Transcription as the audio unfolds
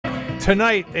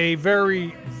Tonight, a very,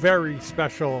 very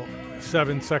special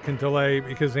 7-second delay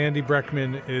because Andy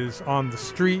Breckman is on the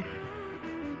street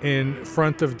in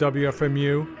front of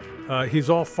WFMU. He's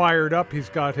all fired up. He's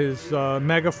got his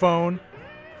megaphone.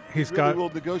 He's really will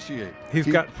negotiate. He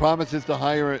promises to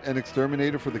hire an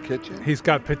exterminator for the kitchen. He's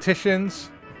got petitions.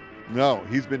 No,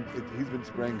 he's been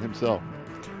spraying himself.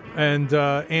 And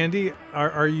Andy,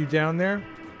 are you down there?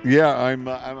 Yeah, I'm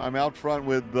out front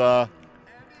with Stashu,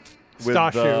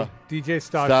 DJ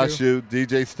Stashu.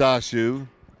 DJ Stashu.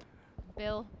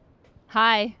 Bill.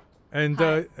 Hi. And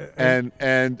Hi.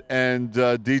 And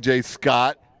DJ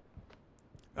Scott.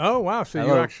 Oh wow! So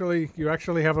Hello. you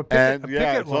actually have a picket,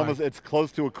 it's line. It's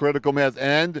close to a critical mass,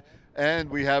 and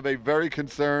we have a very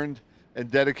concerned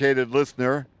and dedicated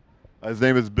listener. His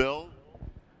name is Bill.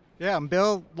 Yeah, I'm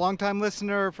Bill, longtime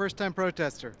listener, first-time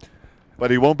protester. But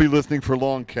he won't be listening for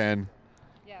long, Ken.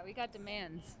 Yeah, we got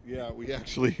demands. Yeah, we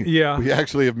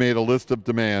actually have made a list of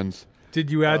demands. Did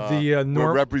you add the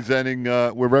we're representing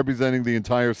the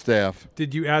entire staff.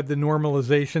 Did you add the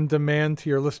normalization demand to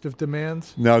your list of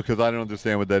demands? No, because I don't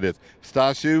understand what that is.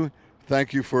 Stashu,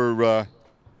 thank you for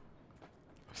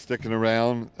sticking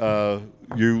around.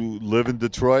 You live in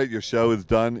Detroit. Your show is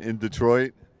done in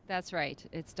Detroit. That's right.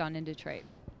 It's done in Detroit.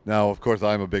 Now, of course,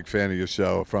 I'm a big fan of your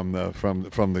show from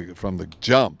the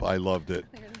jump. I loved it.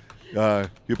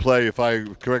 You play,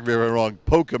 correct me if I'm wrong,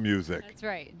 polka music. That's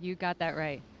right. You got that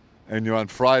right. And you're on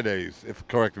Fridays,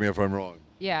 correct me if I'm wrong.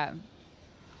 Yeah.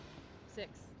 6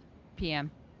 p.m.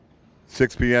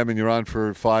 6 p.m. and you're on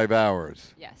for 5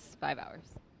 hours. Yes, 5 hours.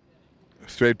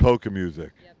 Straight polka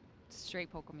music. Yep.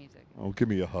 Straight polka music. Oh, give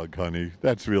me a hug, honey.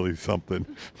 That's really something.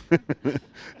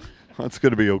 That's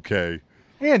going to be okay.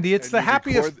 Andy, it's the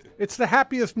happiest. It's the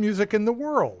happiest music in the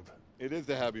world. It is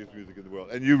the happiest music in the world.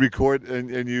 And you record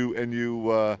and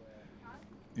you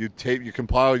tape, you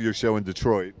compile your show in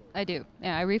Detroit. I do.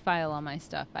 Yeah, I refile all my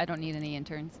stuff. I don't need any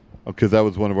interns. Oh, because that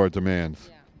was one of our demands.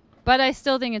 Yeah. But I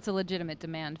still think it's a legitimate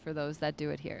demand for those that do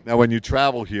it here. Now, when you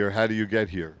travel here, how do you get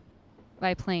here?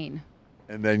 By plane.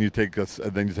 And then you take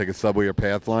a subway or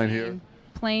path line here?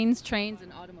 Planes, trains,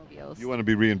 and automobiles. You want to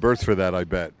be reimbursed for that, I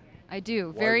bet. I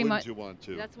do, very much. Why wouldn't you want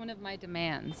to? That's one of my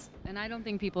demands. And I don't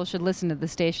think people should listen to the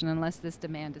station unless this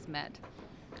demand is met.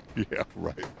 Yeah,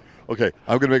 right. Okay,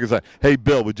 I'm going to make a sign. Hey,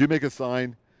 Bill, would you make a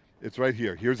sign? It's right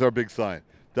here. Here's our big sign.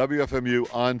 WFMU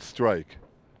on strike.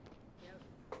 Yep.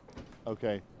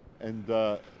 Okay, and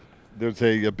there's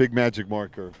a big magic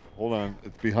marker. Hold on.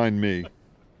 It's behind me.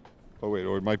 Oh, wait,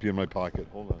 or it might be in my pocket.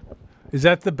 Hold on. Is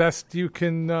that the best you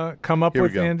can come up Here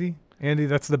with, we go. Andy? Andy,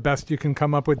 that's the best you can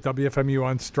come up with, WFMU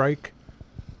on strike?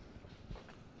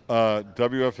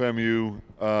 WFMU...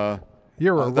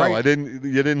 You're right. No,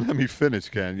 you didn't let me finish,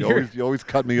 Ken. You always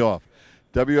cut me off.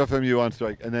 WFMU on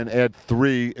strike, and then add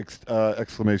 3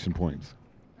 exclamation points.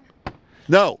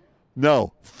 No,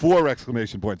 4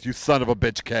 exclamation points. You son of a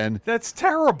bitch, Ken. That's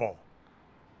terrible.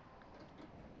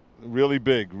 Really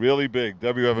big,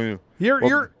 WFMU.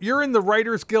 You're in the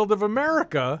Writers Guild of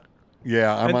America.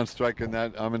 Yeah, I'm on strike on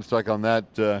that. I'm in strike on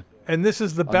that. And this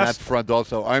is the on best that front.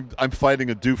 Also, I'm fighting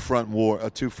a two-front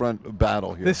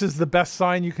battle here. This is the best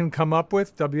sign you can come up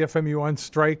with. WFMU on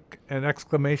strike and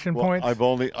exclamation points. I've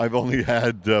only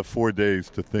had 4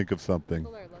 days to think of something.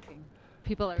 People are looking.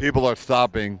 People are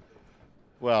stopping.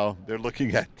 Well, they're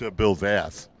looking at Bill's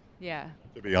ass. Yeah.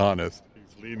 To be honest,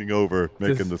 he's leaning over,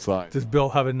 making the sign. Does Bill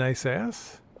have a nice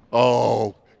ass?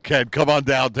 Oh, Ken, come on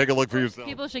down. Take a look for yourself.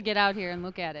 People should get out here and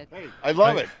look at it. Hey, I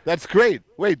love it. That's great.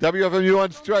 Wait, WFMU on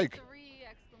strike. 3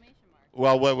 exclamation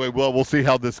marks. Well, we'll see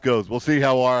how this goes. We'll see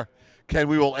how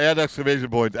we will add exclamation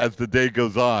points as the day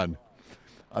goes on.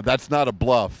 That's not a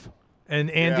bluff. And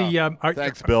Andy,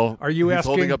 thanks, Bill. Are you He's asking?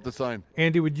 holding up the sign.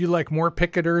 Andy, would you like more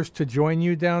picketers to join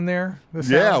you down there?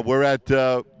 Yeah, we're at.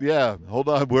 Hold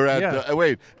on, we're at.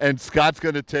 Wait, and Scott's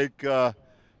going to take a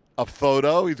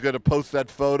photo. He's going to post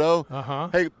that photo.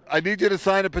 Hey, I need you to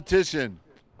sign a petition.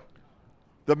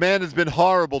 The man has been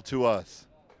horrible to us.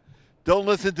 Don't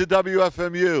listen to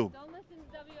WFMU. Don't listen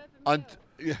to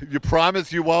WFMU. You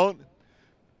promise you won't?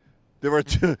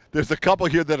 There's a couple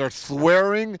here that are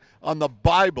swearing on the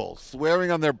Bible,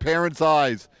 swearing on their parents'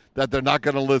 eyes that they're not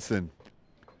going to listen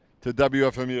to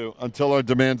WFMU until our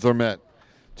demands are met.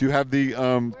 Do you have the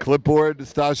clipboard,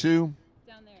 Stashu?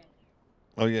 Down there.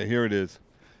 Oh, yeah, here it is.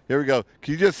 Here we go.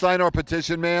 Can you just sign our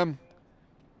petition, ma'am?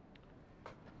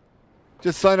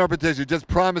 Just sign our petition. Just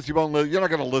promise you won't listen. You're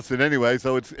not going to listen anyway,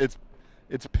 so it's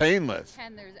painless.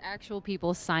 Ken, there's actual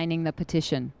people signing the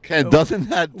petition. Ken, doesn't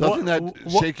that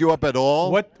shake you up at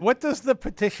all? What does the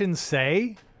petition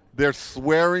say? They're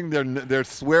swearing. They're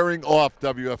swearing off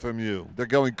WFMU. They're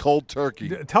going cold turkey.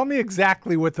 Tell me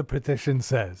exactly what the petition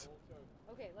says.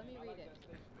 Okay, let me read it.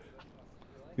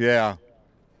 Yeah.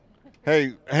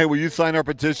 Hey, will you sign our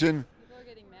petition? People are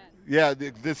getting mad.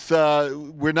 Yeah,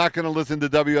 we're not going to listen to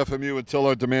WFMU until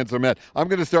our demands are met. I'm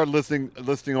going to start listing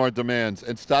our demands.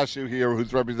 And Stashu here,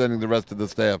 who's representing the rest of the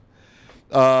staff,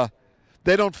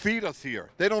 they don't feed us here.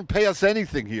 They don't pay us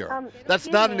anything here. That's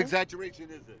not an exaggeration,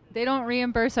 is it? They don't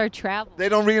reimburse our travel. They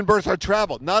don't reimburse our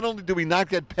travel. Not only do we not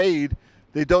get paid,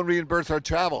 they don't reimburse our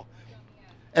travel.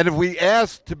 And if we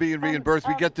ask to be reimbursed,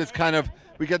 we get this kind of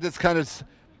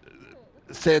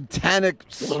satanic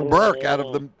smirk out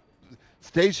of the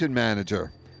station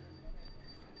manager.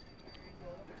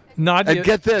 Nadia, And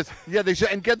get this, they should.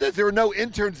 And get this, there are no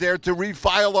interns there to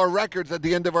refile our records at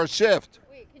the end of our shift.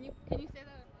 Wait, can you say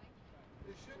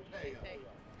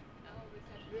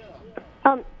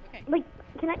that? Like,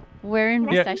 can I? We're in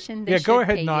Yeah. recession. Yeah, They go should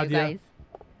ahead, pay you Nadia. guys.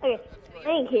 Okay,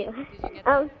 thank you.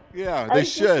 Yeah, I they was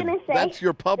just should. gonna say That's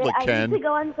your public, that I Ken. need to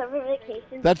go on summer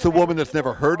vacation. That's a because woman that's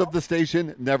never heard of the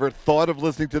station, never thought of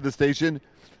listening to the station.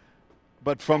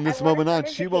 But from this I want a moment on,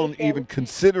 summer she won't vacation. even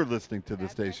consider listening to the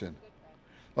station.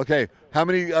 Okay, how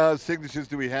many signatures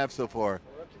do we have so far?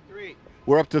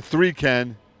 We're up to three,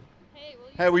 Ken.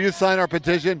 Hey, will you sign our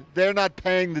petition? They're not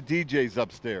paying the DJs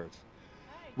upstairs.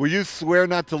 Will you swear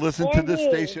not to listen to this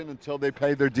Andy. station until they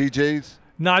pay their DJs?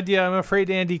 Nadia, I'm afraid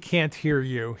Andy can't hear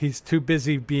you. He's too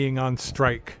busy being on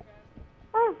strike.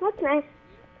 Oh, that's nice.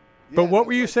 But what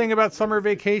were you saying about summer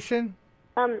vacation?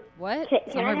 What? Can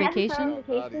Summer I have a vacation? summer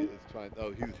vacation?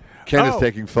 Ken is Oh.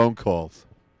 taking phone calls.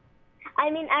 I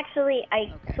mean, actually,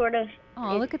 I sort of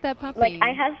Oh, look at that puppy. like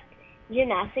I have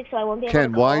gymnastics, so I won't be able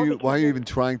Ken, to why call are you because even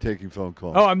trying taking phone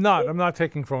calls? Oh, I'm not. I'm not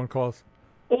taking phone calls.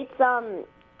 It's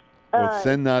Well,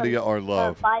 send Nadia our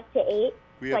love. 5 to 8.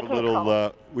 We so I have a can't little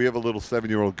call.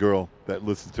 7-year-old girl that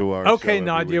listens to our show Okay, every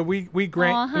Nadia, week. we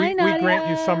grant Aw, hi, we grant you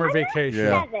Nadia. summer I'm vacation.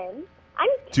 Yeah. 7. I'm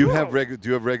Do you 10. have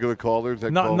regular callers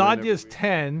that call in Nadia's every week?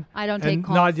 10. I don't and take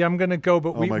calls. Nadia, I'm going to go,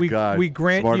 but Oh my God. we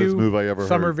grant Smartest you move I ever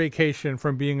summer heard. vacation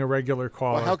from being a regular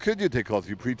caller. Well, how could you take calls?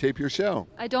 You pre-tape your show.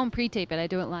 I don't pre-tape it. I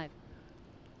do it live.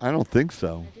 I don't think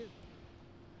so.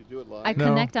 You do it live? I No.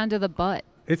 connect onto the butt.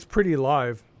 It's pretty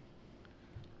live.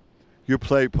 You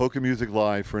play polka music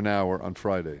live for an hour on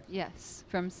Friday. Yes,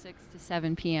 from 6 to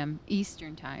 7 p.m.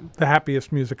 Eastern time. The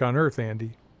happiest music on earth,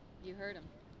 Andy. You heard him.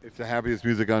 It's the happiest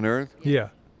music on earth. Yeah.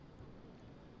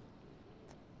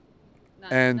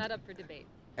 And- Not up for debate.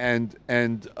 And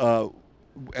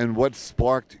what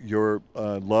sparked your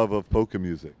love of polka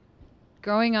music?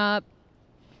 Growing up.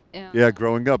 Yeah,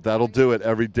 growing up, that'll do it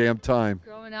every damn time.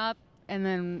 Growing up and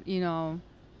then,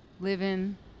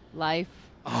 living life.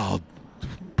 Oh,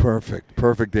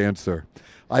 perfect answer.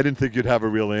 I didn't think you'd have a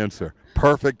real answer.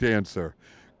 Perfect answer.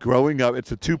 Growing up,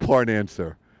 it's a two-part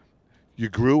answer. You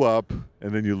grew up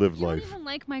and then you lived You life. don't even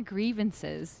like my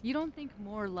grievances. You don't think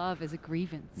more love is a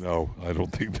grievance. No, I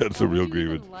don't think that's a Why real would you even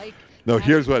grievance. like No,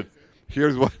 happy music?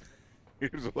 here's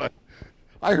what.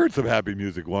 I heard some happy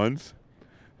music once.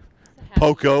 It's a happy-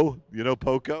 Poco, you know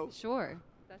Poco? Sure.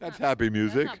 That's not- happy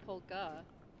music. That's not polka.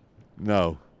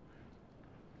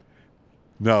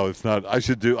 No, it's not. I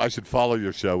should follow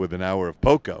your show with an hour of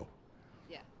Poco.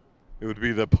 Yeah. It would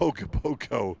be the Poco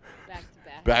Back to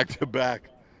back. back to back.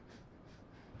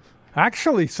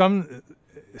 Actually,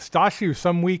 Stashu,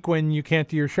 some week when you can't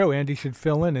do your show, Andy should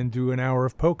fill in and do an hour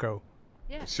of Poco.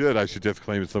 Yeah. I should just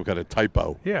claim it's some kind of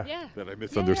typo Yeah. Yeah. that I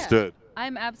misunderstood.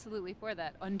 I'm absolutely for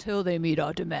that until they meet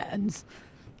our demands.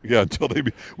 Yeah, until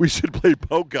we should play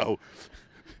Poco.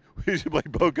 We should play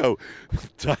Poco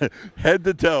head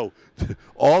to toe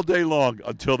all day long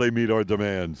until they meet our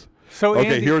demands. So Okay,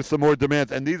 Andy, here are some more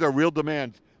demands, and these are real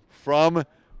demands from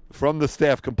the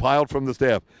staff, compiled from the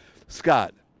staff.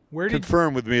 Scott,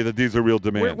 confirm with me that these are real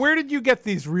demands. where did you get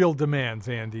these real demands,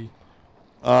 Andy?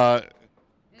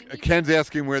 Ken's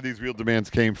asking where these real demands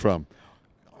came from.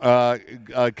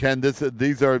 Ken,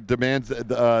 these are demands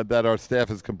that our staff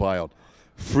has compiled.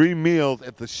 Free meals.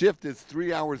 If the shift is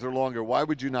 3 hours or longer, why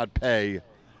would you not pay,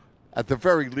 at the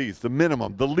very least, the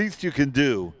minimum? The least you can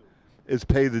do is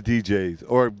pay the DJs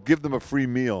or give them a free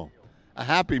meal, a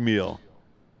happy meal.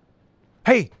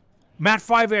 Hey, Matt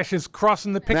Fiveash is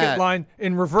crossing the picket Matt. line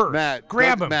in reverse. Matt,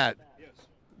 Grab him.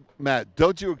 Matt,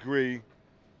 don't you agree?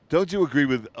 Don't you agree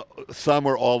with some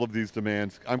or all of these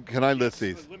demands? Can I list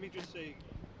these?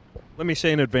 Let me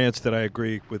say in advance that I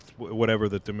agree with whatever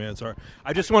the demands are.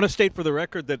 I just want to state for the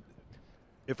record that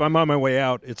if I'm on my way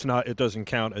out, it doesn't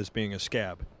count as being a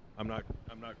scab. I'm not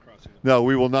crossing. No,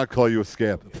 we will not call you a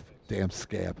scab. Damn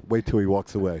scab. Wait till he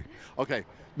walks away. Okay,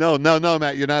 No,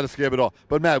 Matt, you're not a scab at all.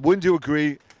 But Matt, wouldn't you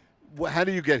agree? How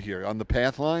do you get here? On the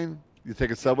Path line? You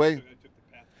take a subway? I took the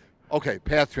path. Okay,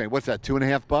 Path train. What's that?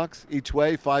 $2.50 each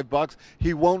way? $5?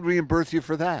 He won't reimburse you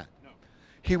for that. No.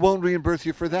 He won't reimburse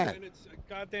you for that. And it's a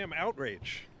goddamn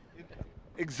outrage.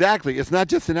 Exactly. It's not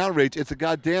just an outrage. It's a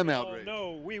goddamn outrage. Oh,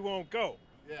 no, we won't go.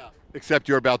 Yeah. Except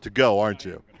you're about to go, aren't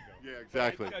you? Yeah,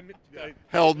 exactly. I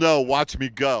Hell no, watch me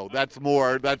go. That's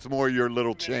more your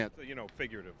little chant.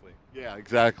 Figuratively. Yeah,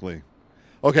 exactly.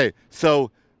 Okay,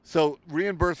 so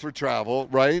reimburse for travel,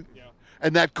 right? Yeah.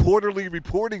 And that quarterly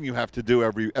reporting you have to do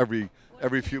every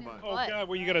few months. Oh God,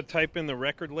 well you got to type in the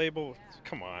record label.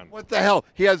 Come on. What the hell?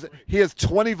 He has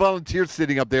 20 volunteers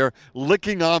sitting up there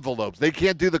licking envelopes. They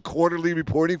can't do the quarterly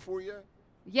reporting for you?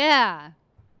 Yeah.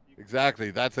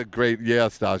 Exactly. That's a great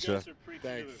Stasha.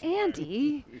 Thanks.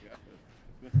 Andy.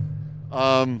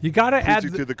 You got to add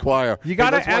To the choir. You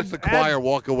got to let's watch the choir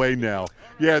walk away now.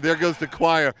 Yeah, there goes the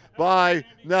choir. Bye.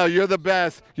 No, you're the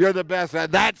best. You're the best.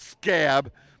 That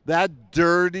scab, that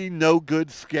dirty, no good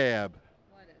scab.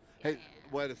 Hey,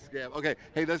 what a scab. Okay,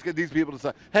 hey, let's get these people to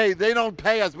sign. Hey, they don't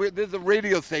pay us. This is a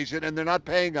radio station, and they're not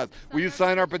paying us. Will you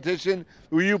sign our petition?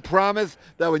 Will you promise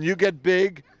that when you get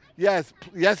big, yes,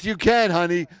 you can,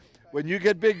 honey. When you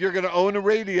get big, you're going to own a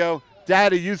radio.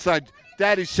 Daddy, you sign.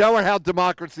 Daddy, show her how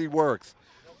democracy works.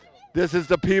 This is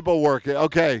the people working.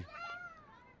 Okay.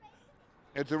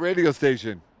 It's a radio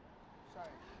station.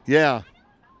 Yeah.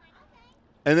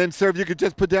 And then, sir, if you could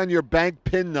just put down your bank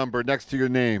PIN number next to your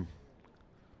name.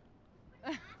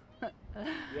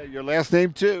 Yeah, your last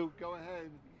name, too. Go ahead.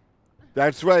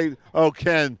 That's right. Oh,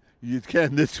 Ken,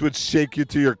 this would shake you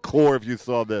to your core if you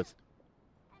saw this.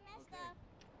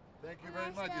 Thank you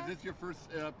very much. Is this your first?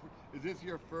 Is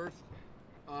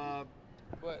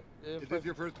this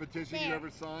your first petition you ever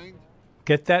signed?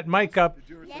 Get that mic up. Did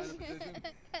you ever sign a petition?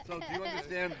 So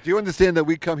do you understand that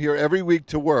we come here every week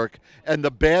to work, and the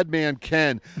bad man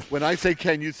Ken, when I say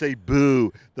Ken, you say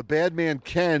boo. The bad man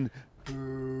Ken,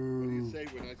 boo. What do you say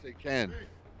when I say Ken?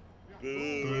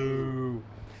 Boo.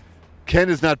 Ken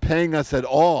is not paying us at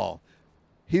all.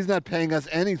 He's not paying us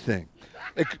anything.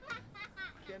 Ken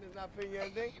is not paying you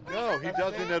anything? No, he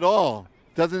doesn't at all.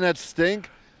 Doesn't that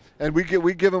stink? And we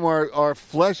give him our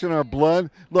flesh and our blood.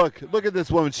 Look at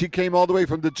this woman. She came all the way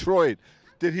from Detroit.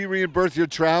 Did he reimburse your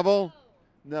travel?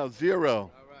 No, zero.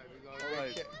 All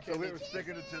right. So we were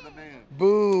sticking it to the man.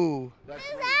 Boo. That's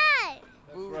right.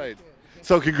 That's right.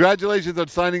 So congratulations on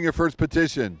signing your first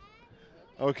petition.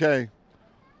 Okay.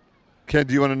 Ken,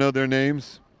 do you want to know their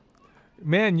names?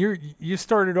 Man, you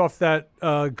started off that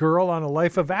girl on a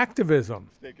life of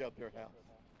activism. Stake out their house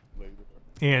later.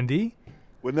 Andy.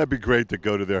 Wouldn't that be great to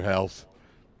go to their house?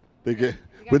 Wouldn't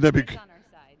that be? On our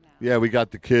side now. Yeah, we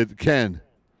got the kid. Ken,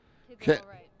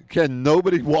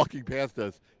 nobody walking past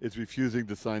us is refusing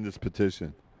to sign this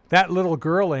petition. That little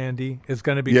girl, Andy, is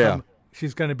going to become. Yeah.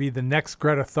 She's going to be the next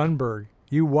Greta Thunberg.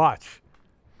 You watch.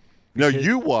 No,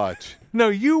 you watch. No,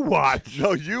 you watch.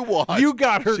 No, you watch. You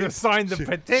got her to sign the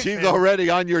petition. She's already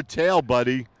on your tail,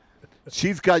 buddy.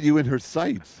 She's got you in her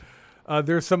sights.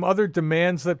 There's some other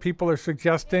demands that people are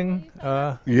suggesting.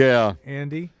 Yeah.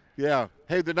 Andy? Yeah.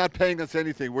 Hey, they're not paying us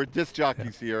anything. We're disc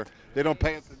jockeys here. They don't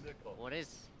pay us a nickel. What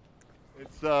is?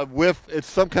 It's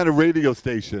some kind of radio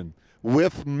station.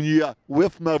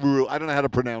 Maru. I don't know how to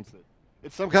pronounce it.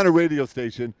 It's some kind of radio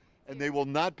station, and they will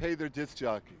not pay their disc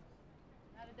jockey.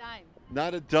 Not a dime.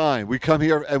 Not a dime. We come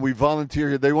here and we volunteer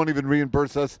here. They won't even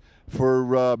reimburse us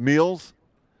for meals.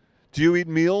 Do you eat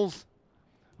meals?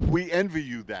 We envy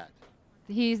you that.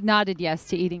 He's nodded yes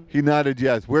to eating. He nodded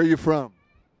yes. Where are you from?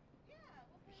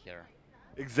 Here.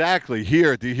 Exactly,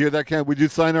 here. Do you hear that, Ken? Would you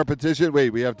sign our petition? Wait,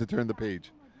 we have to turn the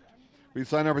page. We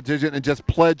sign our petition and just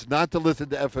pledge not to listen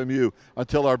to FMU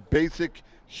until our basic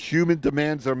human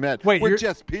demands are met. Wait, we're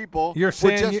just people. You're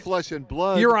saying we're just flesh and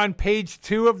blood. You're on page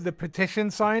 2 of the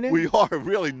petition signing? We are,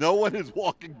 really. No one is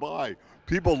walking by.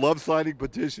 People love signing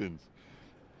petitions.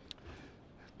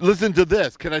 Listen to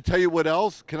this. Can I tell you what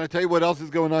else? Can I tell you what else is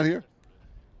going on here?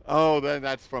 Oh, then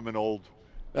that's from an old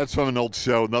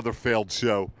show, another failed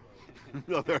show.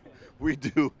 We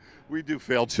do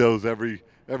failed shows every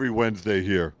Wednesday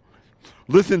here.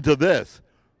 Listen to this.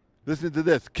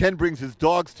 Ken brings his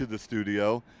dogs to the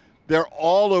studio. They're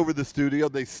all over the studio.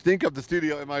 They stink up the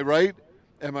studio. Am I right?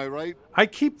 I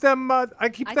keep them. I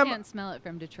can't smell it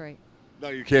from Detroit. No,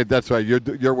 you can't. That's right.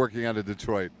 You're working out of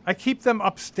Detroit. I keep them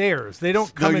upstairs. They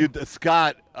don't come in.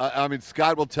 Scott.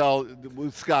 Scott will tell.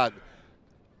 Scott,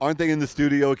 aren't they in the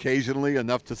studio occasionally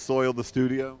enough to soil the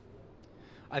studio?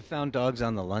 I found dogs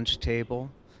on the lunch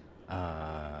table.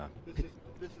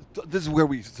 This is where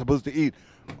we're supposed to eat.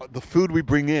 The food we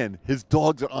bring in, his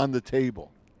dogs are on the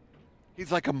table.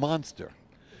 He's like a monster.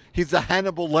 He's the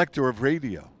Hannibal Lecter of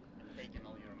radio.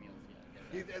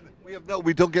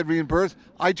 We don't get reimbursed.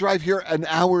 I drive here an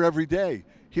hour every day.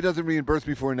 He doesn't reimburse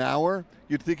me for an hour.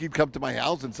 You'd think he'd come to my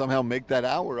house and somehow make that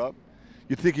hour up.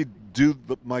 You'd think he'd do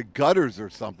my gutters or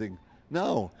something.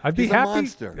 No, I'd be he's happy. a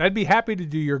monster. I'd be happy to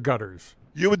do your gutters.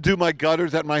 You would do my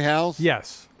gutters at my house?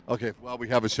 Yes. Okay. Well, we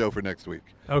have a show for next week.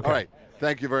 Okay. All right.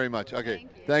 Thank you very much. Okay.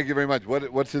 Thank you very much.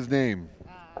 What's his name?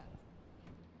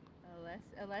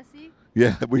 Alessi?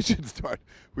 Yeah, we should start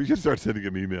sending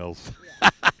him emails.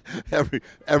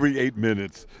 every 8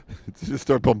 minutes. Just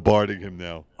start bombarding him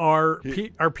now. Are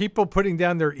people putting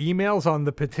down their emails on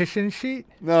the petition sheet?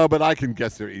 No, but I can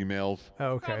guess their emails.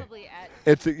 Oh, okay. Probably at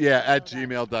It's at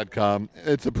gmail.com.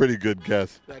 It's a pretty good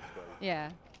guess. Yeah.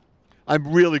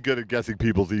 I'm really good at guessing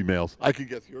people's emails. I can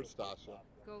guess yours, Stasha.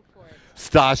 Go for it.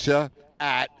 Stasha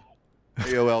at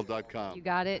AOL.com. You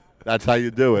got it. That's how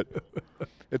you do it.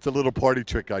 It's a little party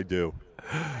trick I do.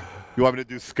 You want me to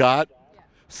do Scott? Yeah.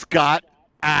 Scott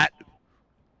at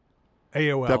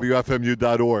AOL.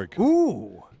 WFMU.org.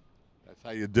 Ooh. That's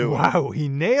how you do it. Wow, he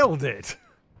nailed it.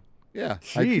 Yeah,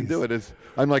 Jeez. I can do it.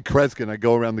 I'm like Kreskin. I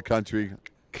go around the country.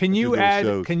 Can you add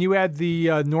the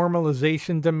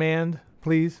normalization demand,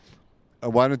 please?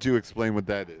 Why don't you explain what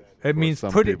that is? It means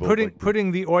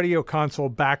putting the audio console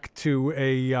back to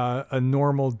a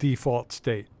normal default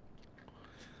state.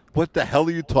 What the hell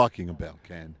are you talking about,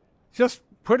 Ken? Just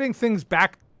putting things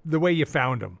back the way you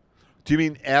found them. Do you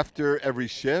mean after every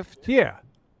shift? Yeah.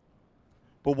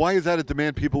 But why is that a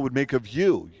demand people would make of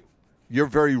you? You're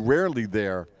very rarely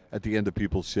there at the end of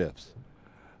people's shifts.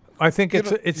 I think you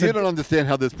don't understand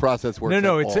how this process works.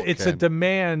 No, it's a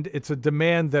demand. It's a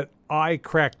demand that I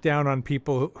crack down on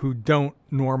people who don't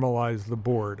normalize the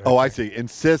board. I see.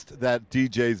 Insist that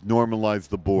DJs normalize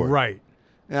the board. Right.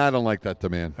 Yeah, I don't like that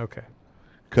demand. Okay.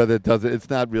 Because it's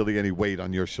not really any weight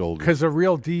on your shoulders. Because a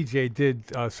real DJ did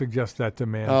suggest that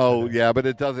demand. Oh, today. yeah, but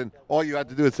it doesn't. All you have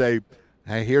to do is say,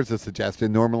 hey, here's a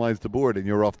suggestion, normalize the board, and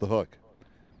you're off the hook.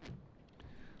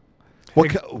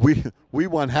 We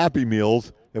want Happy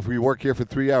Meals if we work here for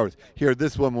 3 hours. Here,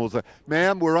 this woman was like,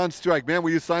 ma'am, we're on strike. Ma'am,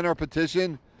 will you sign our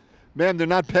petition? Ma'am, they're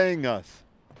not paying us.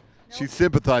 Nope. She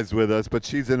sympathized with us, but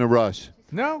she's in a rush.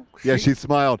 No. She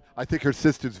smiled. I think her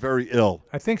sister's very ill.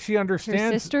 I think she understands.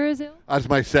 Her sister is ill? That's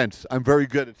my sense. I'm very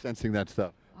good at sensing that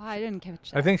stuff. Oh, I didn't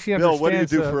catch that. I think she Bill, understands. what do you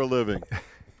do for a living?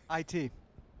 IT.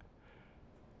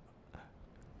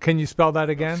 Can you spell that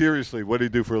again? Seriously, what do you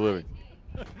do for a living?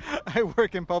 I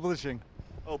work in publishing.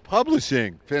 Oh,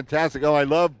 publishing. Fantastic. Oh, I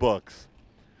love books.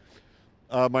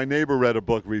 My neighbor read a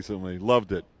book recently.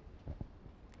 Loved it.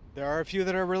 There are a few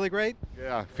that are really great.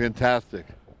 Yeah, fantastic.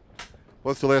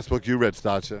 What's the last book you read,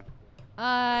 Stasha?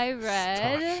 I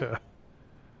read...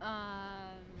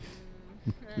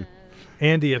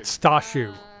 Andy, it's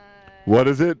Stashu. What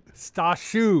is it?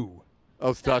 Stashu.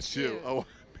 Oh, Stashu. Oh,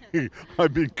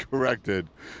 I'm being corrected.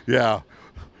 Yeah.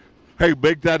 Hey,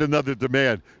 make that another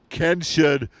demand. Ken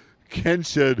should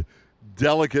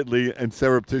delicately and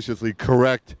surreptitiously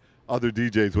correct other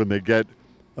DJs when they get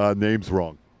names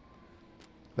wrong.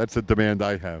 That's a demand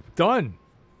I have. Done.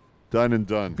 Done and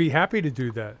done. Be happy to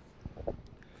do that.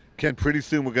 Ken, pretty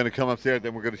soon we're going to come upstairs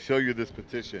and we're going to show you this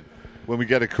petition when we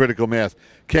get a critical mass.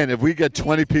 Ken, if we get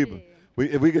 20 people,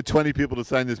 to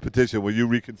sign this petition, will you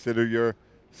reconsider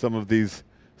some of these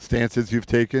stances you've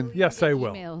taken? Yes, I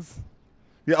will. Emails.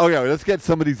 Yeah. Oh, yeah. Let's get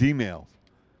some of these emails.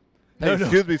 Hey,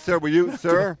 excuse me, sir. Will you,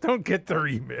 sir? Don't get their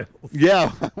emails.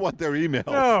 Yeah, I want their emails.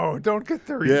 No, don't get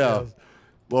their emails. Yeah.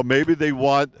 Well, maybe they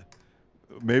want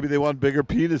bigger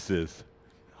penises.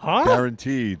 Huh?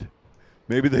 Guaranteed.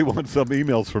 Maybe they want some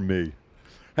emails from me.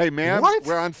 Hey, ma'am,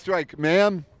 we're on strike,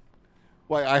 ma'am.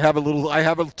 Why? I have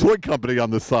a toy company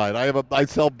on the side. I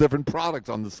sell different products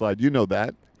on the side. You know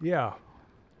that. Yeah.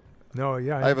 No,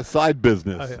 yeah. I have a side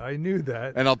business. I knew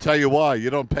that. And I'll tell you why.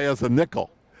 You don't pay us a nickel.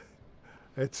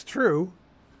 It's true.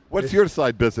 What's your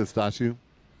side business, Stashu?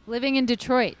 Living in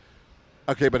Detroit.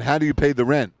 Okay, but how do you pay the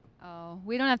rent? Oh,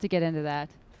 we don't have to get into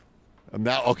that.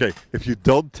 Now, okay, if you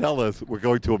don't tell us, we're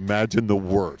going to imagine the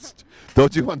worst.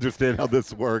 Don't you understand how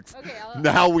this works? Okay,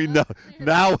 now we know.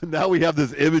 Now we have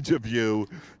this image of you.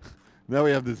 Now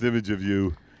we have this image of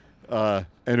you,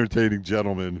 entertaining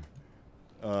gentlemen.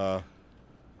 I'm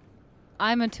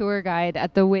a tour guide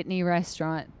at the Whitney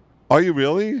restaurant. Are you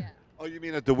really? Yeah. Oh, you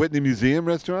mean at the Whitney Museum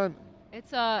restaurant?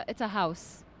 It's a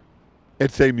house.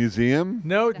 It's a museum?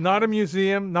 No, not a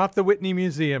museum. Not the Whitney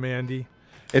Museum, Andy.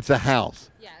 It's a house.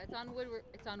 Yeah, it's on Woodward.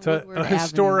 It's on It's Woodward a Avenue.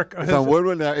 historic. It's on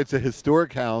Woodward now. It's a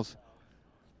historic house.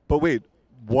 But wait,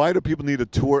 why do people need a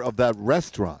tour of that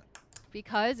restaurant?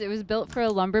 Because it was built for a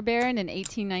lumber baron in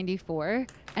 1894,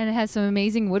 and it has some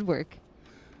amazing woodwork.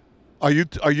 Are you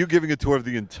giving a tour of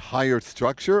the entire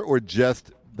structure or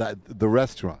just the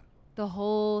restaurant? The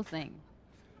whole thing.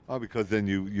 Oh, because then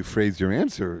you phrased your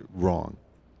answer wrong.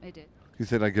 I did. You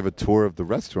said I give a tour of the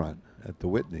restaurant at the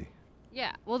Whitney.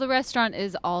 Yeah. Well, the restaurant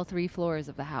is all 3 floors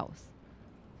of the house.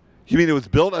 You mean it was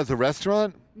built as a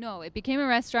restaurant? No, it became a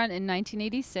restaurant in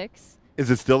 1986. Is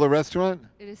it still a restaurant?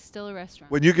 It is still a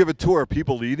restaurant. When you give a tour, are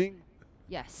people eating?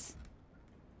 Yes.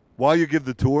 While you give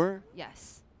the tour?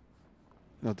 Yes.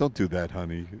 No, don't do that,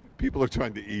 honey. People are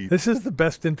trying to eat. This is the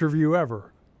best interview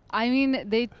ever. I mean,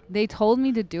 they told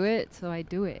me to do it, so I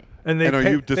do it. And are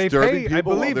you disturbing people I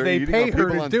believe while they're they eating? pay Are her people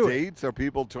to on do it. dates? Are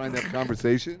people trying to have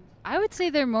conversation? I would say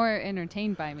they're more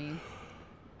entertained by me.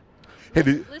 Hey,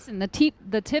 Listen,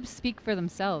 the tips speak for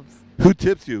themselves. who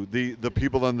tips you? The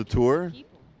people on the tour?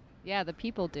 People. Yeah, the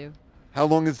people do. How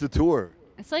long is the tour?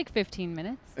 It's like 15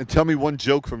 minutes. And tell me one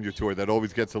joke from your tour that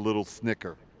always gets a little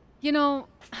snicker. You know,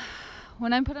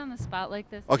 when I'm put on the spot like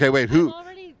this. Okay, wait. Who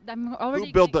I'm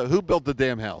already who built the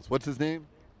damn house? What's his name?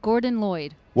 Gordon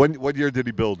Lloyd, What year did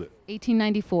he build it?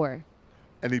 1894.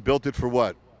 And he built it for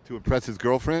what? To impress his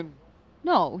girlfriend?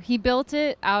 No, he built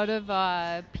it out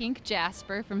of pink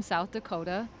jasper from South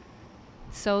Dakota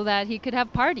so that he could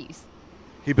have parties.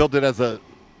 He built it as a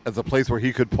place where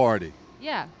he could party.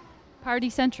 Yeah, Party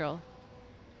Central.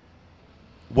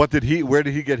 Where did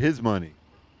he get his money?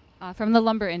 From the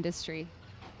lumber industry.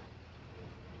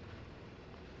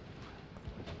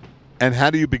 And how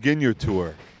do you begin your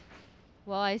tour?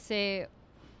 Well, I say,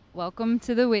 welcome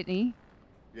to the Whitney.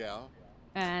 Yeah.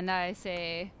 And I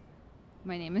say,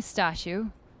 my name is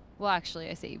Stashu. Well, actually,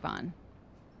 I say Yvonne.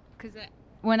 Because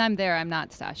when I'm there, I'm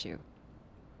not Stashu.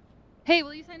 Hey,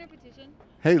 will you sign our petition?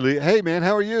 Hey, Lee. Hey, man,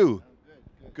 how are you?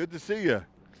 Good to see you.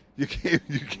 You came.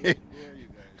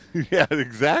 Yeah,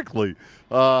 exactly.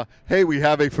 Hey, we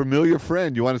have a familiar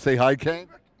friend. You want to say hi, Ken?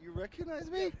 You recognize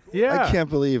me? Yeah. I can't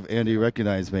believe Andy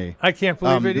recognized me. I can't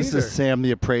believe it This either. is Sam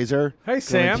the Appraiser. Hey, Coming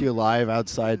Sam. to you live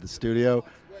outside the studio.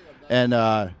 And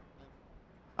I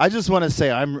just want to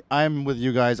say I'm with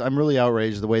you guys. I'm really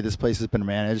outraged the way this place has been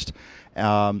managed.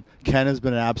 Ken has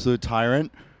been an absolute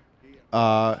tyrant.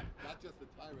 Not just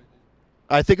a tyrant.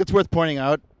 I think it's worth pointing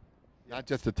out. Not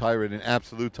just a tyrant, an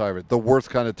absolute tyrant. The worst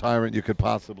kind of tyrant you could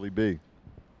possibly be.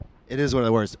 It is one of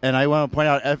the worst. And I want to point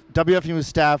out, WFMU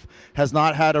staff has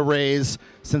not had a raise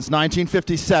since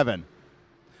 1957.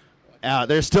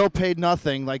 They're still paid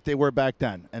nothing like they were back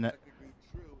then. And It's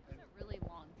a really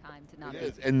long time to not It be.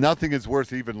 is. And nothing is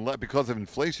worth even because of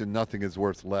inflation. Nothing is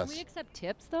worth less. Can we accept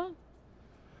tips, though?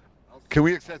 Can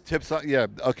we accept tips? Yeah.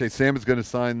 Okay. Sam is going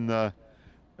to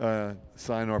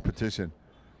sign our petition.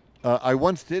 I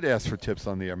once did ask for tips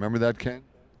on the air. Remember that, Ken?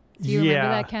 Do you remember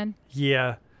that, Ken?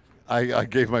 Yeah. I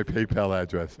gave my PayPal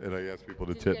address and I asked people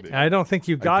to Did you tip get me. I don't think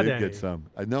you got I did any. get some.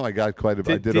 I know I got quite a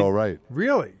bit. I did all right.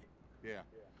 Really? Yeah.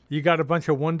 You got a bunch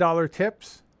of $1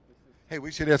 tips? Hey,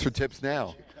 we should ask for tips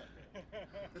now.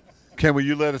 Ken, will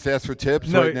you let us ask for tips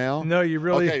No, right now? no, you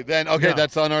really- Okay, no.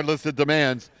 that's on our list of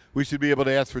demands. We should be able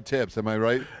to ask for tips. Am I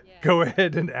right? Go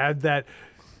ahead and add that.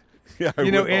 Yeah, I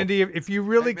You know, will. Andy, if you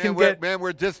really Hey, can man, get,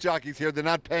 we're disc jockeys here. They're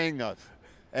not paying us.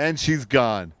 And she's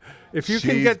gone. if you She's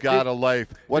can get, got a life.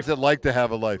 What's it like to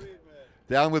have a life?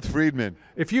 Down with Friedman.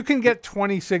 if you can get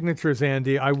 20 signatures,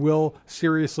 Andy, I will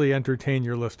seriously entertain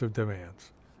your list of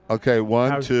demands. Okay,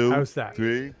 1, How's- 2, how's that?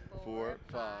 3, 4,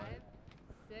 5,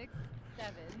 6,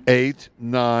 7. 8,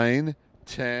 9,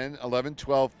 10, 11,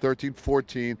 12, 13,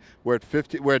 14. We're at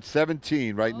 15. We're at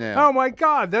 17 right now. Oh my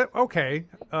God! Okay.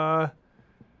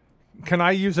 Can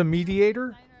I use a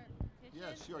mediator? Yeah,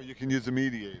 sure. You can use a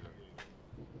mediator.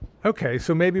 Okay,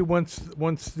 so maybe once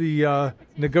the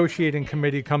negotiating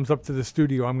committee comes up to the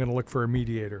studio, I'm going to look for a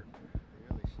mediator.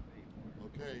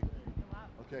 Okay.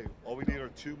 Okay. All we need are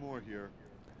 2 more here.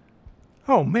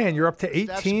 Oh man, you're up to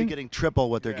staff should be 18. getting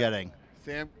triple what they're getting.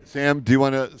 Sam, do you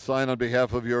want to sign on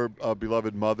behalf of your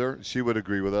beloved mother? She would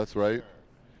agree with us, right?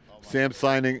 Sam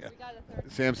signing.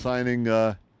 Sam,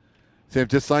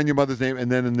 just sign your mother's name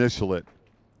and then initial it.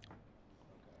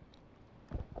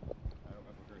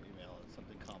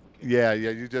 Yeah,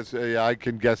 you just, I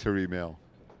can guess her email.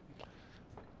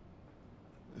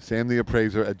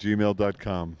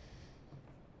 SamTheAppraiser@gmail.com.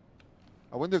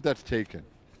 I wonder if that's taken.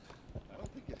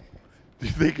 Do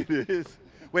you think it is?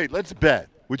 Wait, let's bet.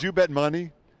 Would you bet money?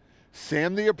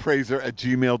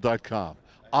 SamTheAppraiser@gmail.com.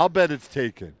 I'll bet it's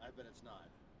taken. I bet it's not.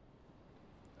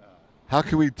 How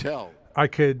can we tell? I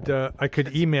could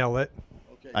email it.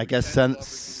 Okay, I guess send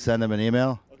them an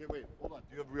email. Okay, wait, hold on. Do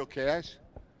you have real cash?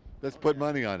 Let's put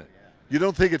money on it. You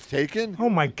don't think it's taken? Oh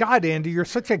my God, Andy, you're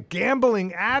such a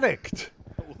gambling addict.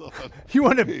 You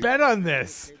want to bet on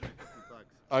this?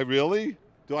 I really?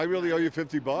 Do I really owe you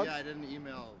 $50? Yeah, I didn't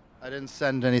email. I didn't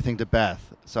send anything to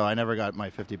Beth, so I never got my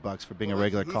 $50 for being a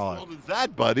regular caller. What is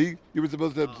that, buddy? You were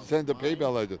supposed to send a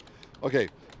PayPal address. Okay,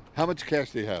 how much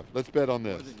cash do you have? Let's bet on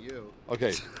this. More than you.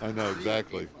 Okay, I know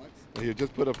exactly. Here,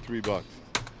 just put up $3. Okay,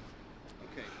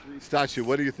 Stasha,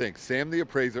 what do you think?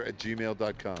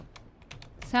 SamTheAppraiser@gmail.com.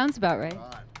 Sounds about right.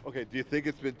 Okay, do you think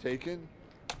it's been taken?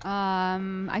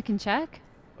 I can check.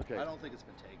 Okay. I don't think it's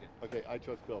been taken. Okay, I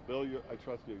trust Bill. Bill, I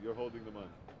trust you. You're holding the money.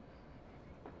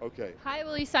 Okay. Hi,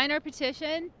 will you sign our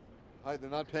petition? Hi, they're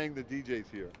not paying the DJs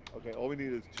here. Okay, all we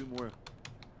need is 2 more.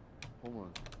 Hold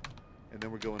on. And then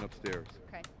we're going upstairs.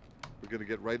 Okay. We're going to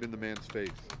get right in the man's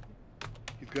face.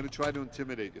 He's going to try to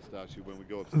intimidate you, Stasha, when we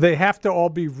go upstairs. They have to all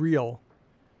be real.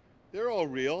 They're all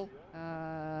real.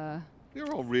 They're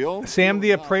all real.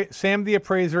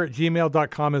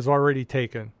 SamTheAppraiser@gmail.com is already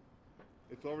taken.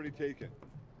 It's already taken.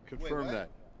 Confirm that.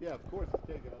 Yeah, of course it's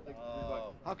taken. I'll take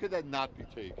 $3. How could that not be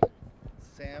taken?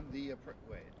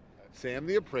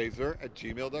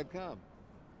 SamTheAppraiser@gmail.com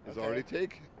is already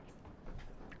taken.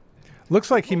 Looks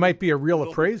like he might be a real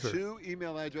There'll be appraiser. 2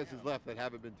 email addresses left that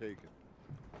haven't been taken.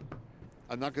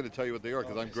 I'm not going to tell you what they are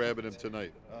because I'm grabbing them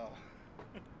tonight.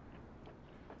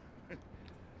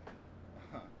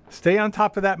 Stay on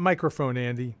top of that microphone,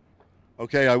 Andy.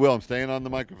 Okay, I will. I'm staying on the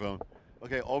microphone.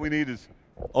 Okay, all we need is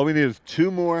 2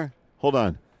 more. Hold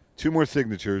on, 2 more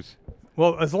signatures.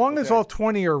 Well, as long as all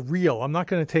 20 are real, I'm not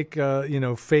going to take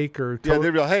fake or. Yeah,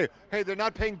 they're real. Hey, they're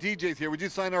not paying DJs here. Would you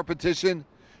sign our petition?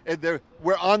 And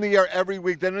we're on the air every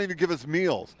week. They don't even give us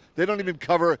meals. They don't even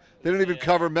cover. They don't even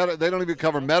cover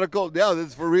medical. Yeah, this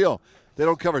is for real. They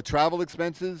don't cover travel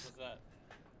expenses.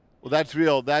 Well, that's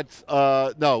real. That's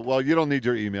no. Well, you don't need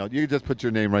your email. You can just put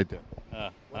your name right there.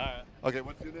 All right. Okay,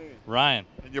 what's your name? Ryan.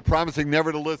 And you're promising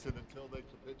never to listen until they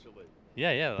capitulate.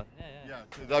 Yeah.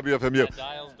 To WFMU. My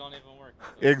dials don't even work.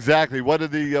 Exactly. What are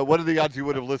the odds you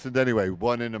would have listened anyway?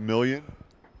 1 in a million?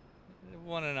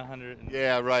 1 in 100.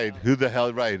 Yeah, right. Who the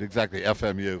hell? Right, exactly.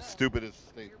 FMU. Stupidest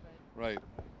state. Right.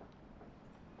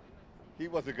 He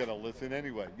wasn't going to listen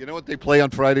anyway. You know what they play on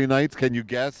Friday nights? Can you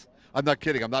guess? I'm not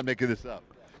kidding. I'm not making this up.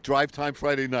 Drive time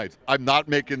Friday nights. I'm not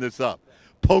making this up.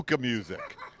 Polka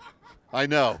music. I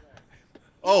know.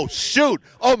 Oh, shoot.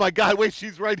 Oh, my God. Wait,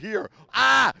 she's right here.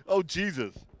 Ah! Oh,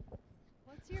 Jesus.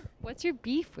 What's your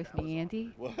beef with me,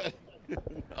 Andy? What?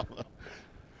 No.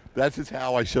 That's just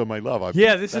how I show my love.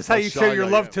 This is how you show your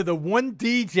love to the one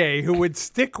DJ who would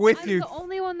stick with I'm you. the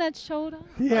only one that showed up.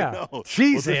 Yeah. Well,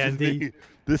 Jeez, this Andy.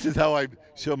 This is how I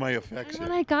show my And affection.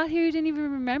 when I got here, you didn't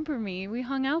even remember me. We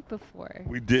hung out before.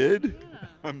 We did? Yeah.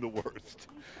 I'm the worst.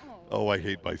 Oh, I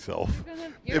hate myself.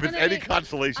 You're If it's gonna any make-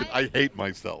 consolation, I hate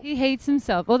myself. He hates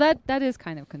himself. Well, that is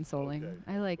kind of consoling. Okay.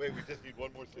 I like. Wait, we just need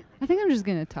 1 more signature. I think I'm just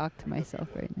gonna talk to myself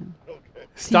right now. Okay.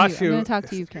 Stashu, I'm gonna talk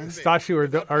to you, Ken. Stashu,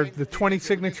 are the 20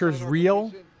 signatures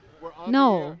real?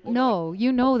 No,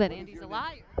 you know that Andy's a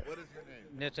liar. What is your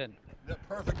name? Nitin. The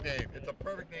perfect name. It's a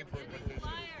perfect name for a position.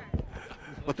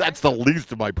 But that's the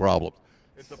least of my problems.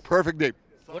 It's a perfect name.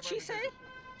 What'd she say?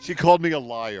 She called me a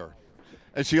liar.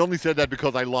 And she only said that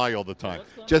because I lie all the time.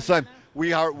 Just like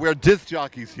we're disc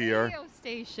jockeys here. Radio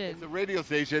station. It's a radio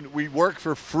station. We work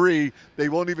for free. They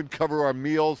won't even cover our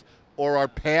meals or our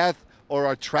path or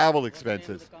our travel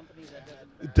expenses.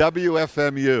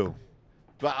 WFMU.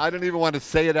 But I don't even want to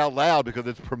say it out loud because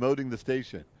it's promoting the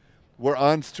station. We're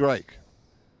on strike.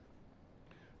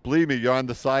 Believe me, you're on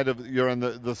the side of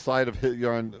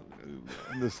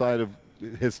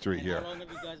history here. How long have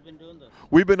you guys been doing this?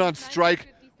 We've been on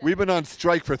strike. We've been on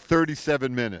strike for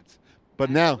 37 minutes.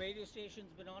 But now, The radio station's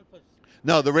been on for.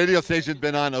 no, the radio station's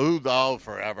been on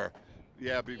forever.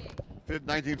 Yeah,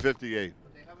 1958.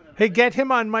 Hey, get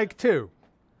him on mic too.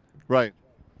 Right.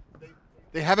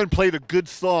 They haven't played a good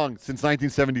song since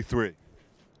 1973.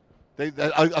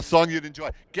 A song you'd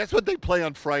enjoy. Guess what they play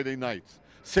on Friday nights?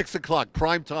 6 o'clock,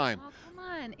 prime time. Oh, come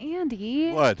on,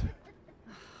 Andy. What?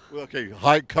 Well, okay,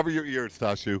 cover your ears,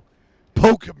 Stashu.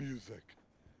 Polka music.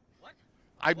 What?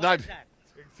 I'm What not. is that?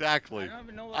 Exactly. I don't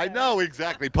even know what I that know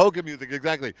exactly. Polka music,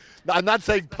 exactly. No, I'm not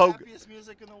saying polka. Happiest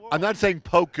music in the world. I'm not saying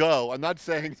poco. I'm not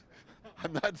saying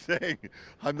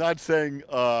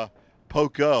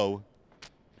poco.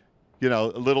 You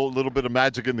know, a little bit of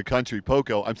magic in the country,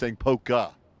 poco. I'm saying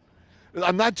polka.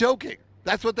 I'm not joking.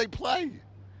 That's what they play.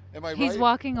 Am I right? He's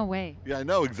walking away. Yeah, I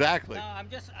know exactly. No, I'm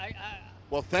just.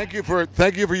 Well, thank you for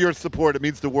your support. It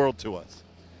means the world to us.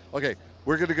 Okay,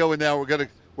 we're gonna go in now.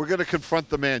 We're gonna confront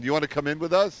the man. You want to come in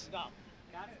with us? No,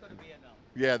 that's gonna be enough.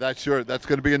 Yeah, that's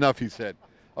gonna be enough. He said.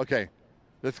 Okay,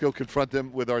 Let's go confront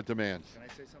them with our demands. Can I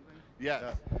say something? Yes.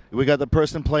 We got the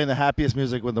person playing the happiest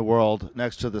music in the world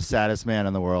next to the saddest man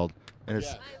in the world. And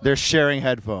they're sharing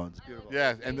headphones. Beautiful.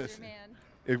 Yeah, and this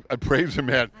Man. appraiser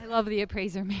man. I love the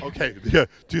appraiser man. Okay. Yeah.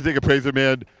 Do you think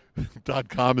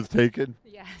appraiserman.com is taken?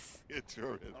 Yes. It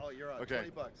sure is. Oh, you're on Okay.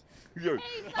 $20. You're,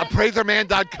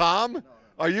 appraiserman.com?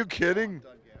 Are you kidding?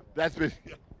 That's been.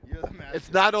 You're the master.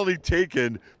 It's not only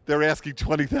taken; they're asking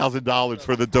 $20,000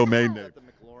 for the domain name. The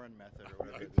McLaurin method or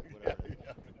whatever.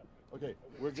 Okay,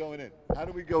 we're going in. How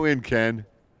do we go in, Ken?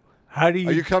 How do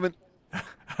Are you coming?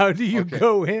 How do you Okay.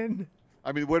 go in?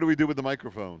 I mean, what do we do with the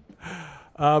microphone?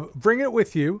 Bring it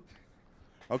with you.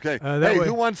 Okay. that Hey, way-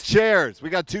 who wants chairs? We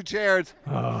got 2 chairs.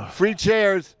 Free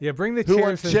chairs. Yeah, bring the Who chairs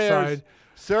wants chairs? inside.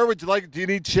 Sir, would you like? Do you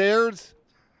need chairs?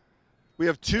 We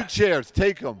have 2 chairs.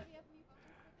 Take them.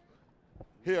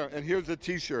 Here, and here's a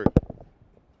T-shirt.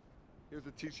 Here's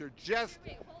a T-shirt just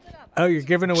Oh, you're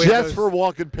giving away just those- for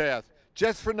walking past,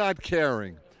 just for not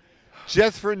caring,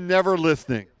 just for never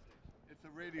listening. It's a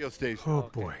radio station. Oh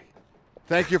boy.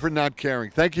 Thank you for not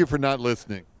caring. Thank you for not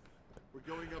listening. We're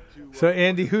going up to. So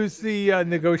Andy, who's the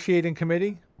negotiating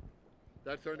committee?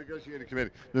 That's our negotiating committee.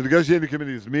 The negotiating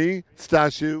committee is me,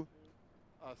 Stashu,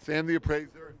 Sam the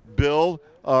appraiser, Bill,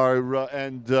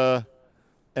 and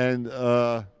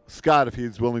Scott if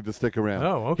he's willing to stick around.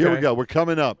 Oh, okay. Here we go. We're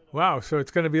coming up. Wow, so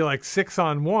it's going to be like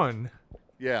 6-on-1.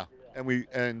 Yeah,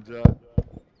 and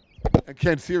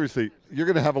Ken, seriously, you're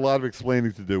going to have a lot of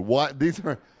explaining to do. Why these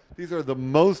are the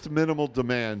most minimal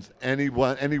demands any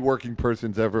working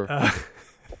person's ever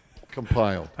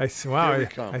compiled. I see, wow, Here we I,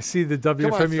 come. I see the Come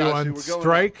on, WFMU Stashu, on we're going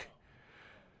strike,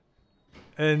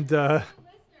 and the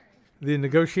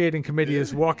negotiating committee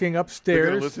is walking They're upstairs.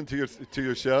 going to listen to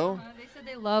your show. They said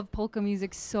they love polka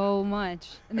music so much,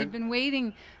 and they've been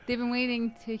waiting. They've been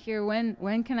waiting to hear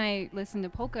when can I listen to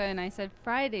polka, and I said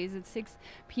Fridays at 6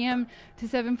 p.m. to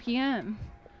 7 p.m.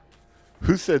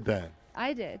 Who said that?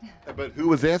 I did. But who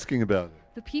was asking about it?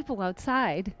 The people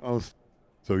outside. Oh,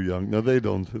 so young. No, they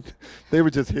don't. They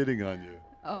were just hitting on you.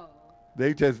 Oh,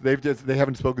 They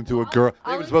haven't spoken to a girl.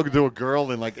 They haven't spoken to a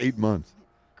girl in like 8 months.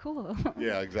 cool.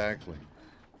 Yeah, exactly.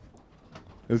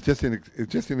 It's just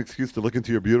an excuse to look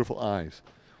into your beautiful eyes.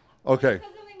 Okay.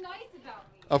 Something nice about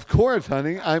me. Of course,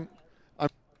 honey. I'm.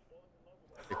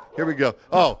 Here we go.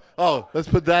 Oh, let's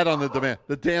put that on the demand.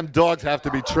 The damn dogs have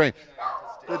to be trained.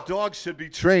 The dogs should be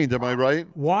trained. Am I right?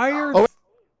 Why are? Oh,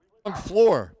 on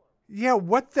floor. Yeah,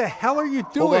 what the hell are you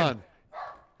Hold doing? on.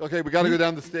 Okay, we got to go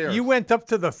down the stairs. You went up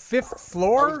to the 5th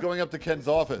floor? I was going up to Ken's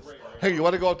office. Hey, you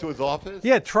want to go up to his office?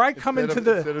 Yeah, try coming to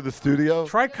instead of the studio.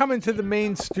 Try coming to the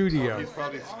main studio. He's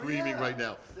probably screaming right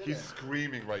now. He's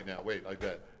screaming right now. Wait, I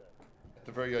bet.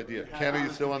 The very idea. Ken, are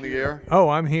you still on the air? Oh,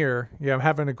 I'm here. Yeah, I'm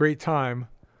having a great time.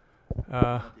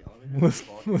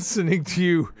 Listening to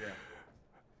you.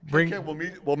 Bring. Ken,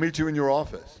 we'll meet you in your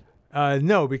office.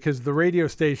 No, because the radio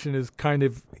station is kind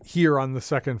of here on the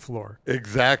 2nd floor.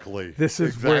 Exactly. This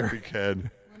is exactly, where-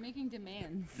 Ken. We're making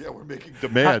demands. Yeah, we're making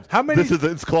demands. How many-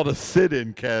 It's called a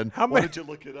sit-in, Ken. How Why many- don't you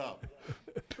look it up?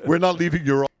 We're not leaving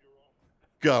your office.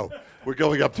 Go. We're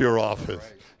going up to your office.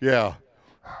 Yeah.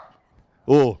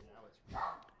 Oh.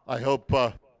 I hope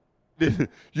you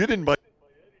didn't buy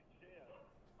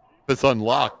this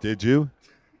unlocked, did you?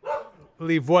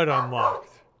 Leave what unlocked?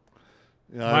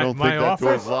 Yeah, I My- don't my think that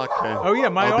door's office? locked, Ken. Oh, yeah,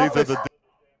 my These office.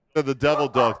 are the devil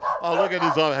dogs. Oh, look at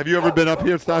his office. Have you ever been up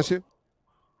here, Stasha?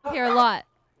 Here a lot.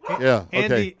 Yeah.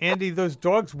 Okay. Andy, those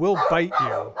dogs will bite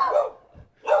you.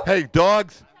 Hey,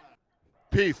 dogs.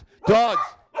 Peace. Dogs.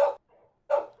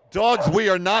 Dogs, we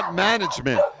are not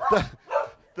management.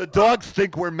 The dogs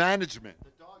think we're management.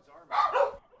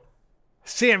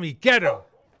 Sammy, get him.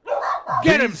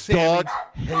 Get him, These Sammy. dogs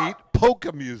hate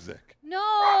polka music.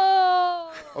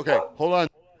 No. Okay, hold on.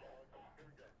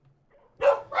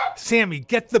 Sammy,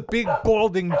 get the big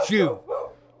balding Jew.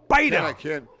 Bite Ken,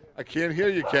 him. I can't hear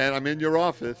you, Ken. I'm in your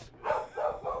office.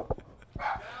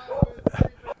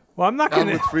 Well, I'm not I'm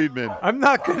gonna. with Friedman. I'm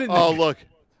not gonna. Oh, look.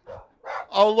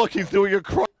 Oh, look, he's doing a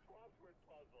cross.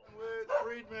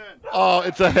 Oh,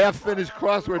 it's a half-finished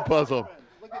crossword puzzle.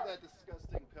 Look at that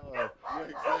disgusting pillow.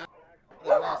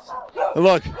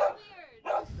 Look.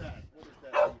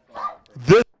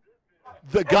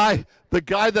 The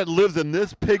guy that lives in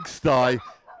this pigsty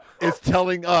is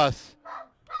telling us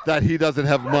that he doesn't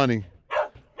have money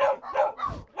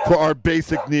for our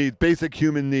basic needs, basic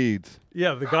human needs.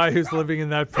 Yeah, the guy who's living in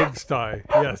that pigsty.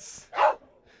 Yes.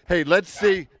 Hey, let's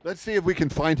see if we can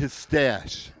find his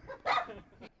stash.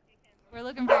 We're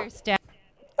looking for your staff.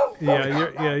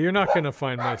 Yeah, you're not gonna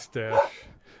find my stash.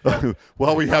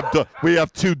 Well, we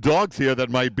have 2 dogs here that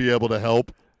might be able to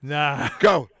help. Nah.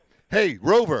 Go. Hey,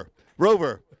 Rover,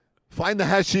 find the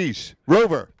hashish.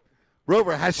 Rover,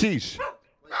 hashish.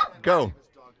 Go.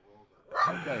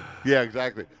 Okay. Yeah,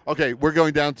 exactly. Okay, we're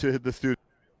going down to the studio.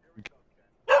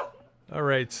 All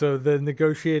right, so the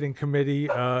negotiating committee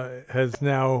has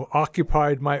now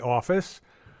occupied my office,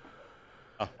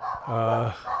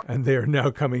 and they are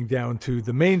now coming down to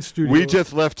the main studio. We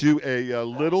just left you a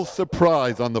little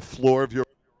surprise on the floor of your.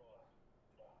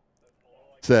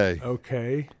 Say.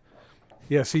 Okay.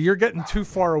 Yeah, see, you're getting too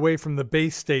far away from the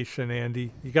base station,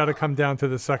 Andy. You got to come down to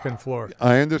the second floor.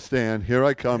 I understand. Here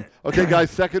I come. Okay, guys,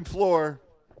 second floor.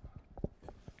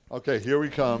 Okay, here we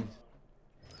come.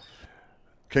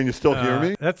 Can you still hear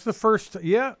me? That's the first,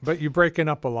 yeah, but you're breaking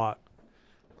up a lot.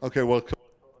 Okay, well,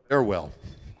 well.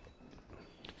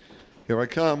 Here I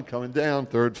come, coming down,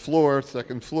 third floor,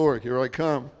 second floor. Here I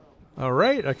come. All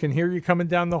right, I can hear you coming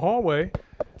down the hallway.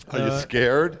 Are you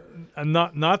scared? I'm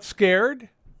not scared.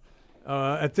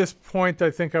 At this point,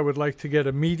 I think I would like to get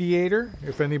a mediator,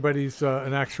 if anybody's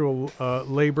an actual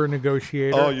labor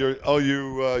negotiator.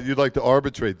 You'd like to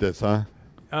arbitrate this, huh?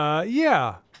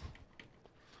 Yeah.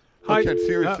 Okay,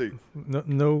 seriously.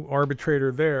 No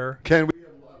arbitrator there. Can we?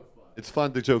 It's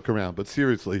fun to joke around, but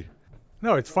seriously.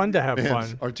 No, it's fun to have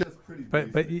Demands fun. are just pretty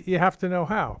but you have to know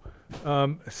how.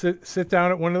 Sit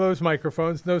down at one of those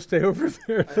microphones. No, stay over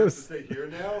there. I have to stay here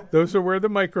now? Those are where the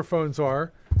microphones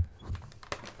are.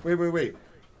 Wait.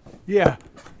 Yeah.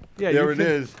 There it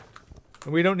is.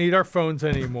 We don't need our phones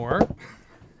anymore.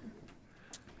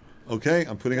 Okay,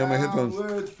 I'm putting on my headphones.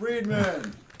 Down with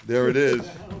Friedman. There it is.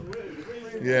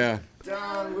 Yeah.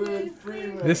 Down with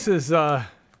Friedman. This is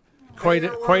quite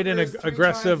an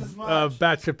aggressive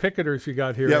batch of picketers you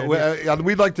got here. Yeah, Andy.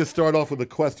 we'd like to start off with a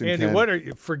question, Andy,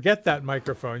 Ken. forget that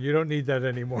microphone. You don't need that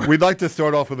anymore. We'd like to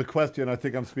start off with a question. I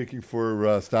think I'm speaking for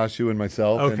Stashu and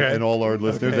myself and all our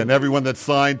listeners and everyone that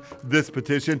signed this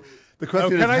petition. The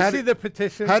question is, can I see the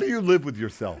petition? How do you live with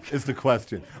yourself is the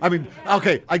question. I mean,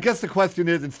 okay, I guess the question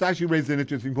is, and Stashu raised an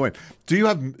interesting point.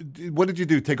 What did you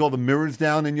do? Take all the mirrors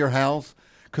down in your house?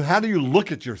 Because how do you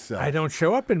look at yourself? I don't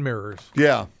show up in mirrors.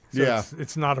 Yeah. So yeah.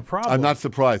 It's not a problem. I'm not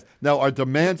surprised. Now, our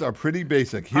demands are pretty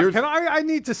basic. I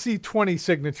need to see 20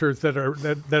 signatures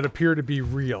that appear to be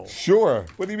real. Sure.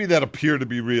 What do you mean that appear to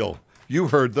be real? You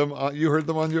heard them. You heard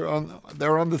them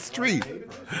they're on the street.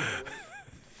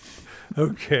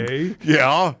 Okay.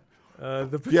 Yeah.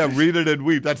 Read it and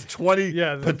weep. That's 20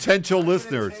 potential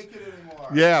listeners.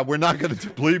 Yeah, we're not going to,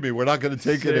 believe me, we're not going to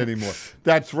take it anymore.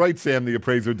 That's right,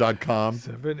 SamTheAppraiser.com.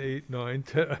 7, 8, 9,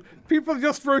 10. People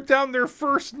just wrote down their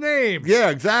first name. Yeah,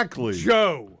 exactly.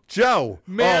 Joe.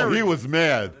 Mary. Oh, he was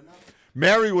mad.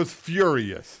 Mary was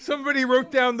furious. Somebody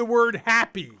wrote down the word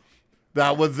happy.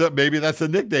 That was, maybe that's a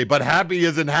nickname, but happy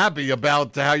isn't happy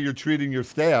about how you're treating your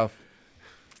staff.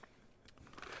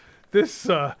 This,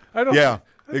 I don't... Yeah.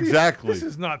 Exactly. This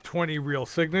is not 20 real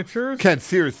signatures. Ken,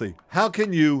 seriously, how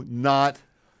can you not?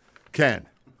 Ken,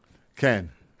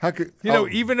 how could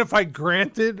even if I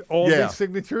granted all these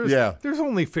signatures, there's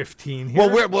only 15 here.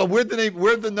 Where'd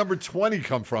the number 20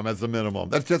 come from as a minimum?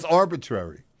 That's just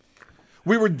arbitrary.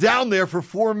 We were down there for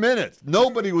 4 minutes.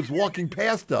 Nobody was walking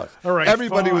past us. All right,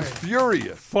 everybody was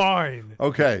furious. Fine.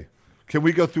 Okay, can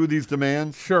we go through these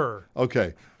demands? Sure.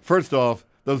 Okay, first off,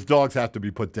 those dogs have to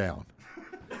be put down.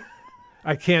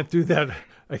 I can't do that.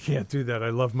 I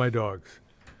love my dogs.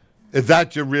 Is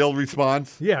that your real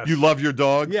response? Yes. You love your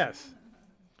dogs? Yes.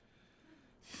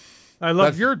 I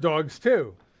love your dogs,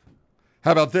 too.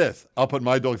 How about this? I'll put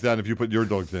my dogs down if you put your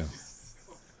dogs down.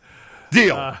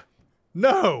 Deal.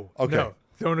 No. Okay. No,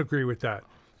 don't agree with that.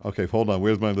 Okay, hold on.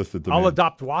 Where's my list of demands? I'll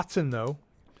adopt Watson, though.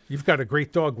 You've got a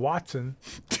great dog, Watson.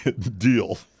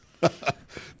 Deal.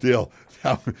 Deal.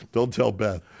 Don't tell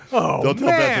Beth. Oh, don't tell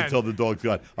man. Beth until the dog's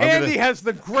gone. Andy has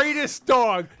the greatest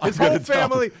dog. His whole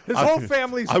family's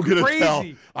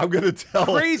crazy. I'm going to tell.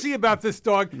 Crazy about this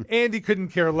dog. Andy couldn't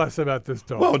care less about this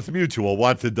dog. Well, it's mutual.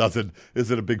 Watson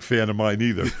isn't a big fan of mine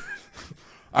either.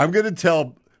 I'm going to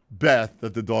tell Beth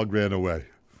that the dog ran away.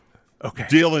 Okay.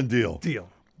 Deal and deal. Deal.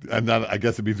 And I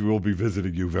guess it means we won't be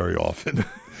visiting you very often.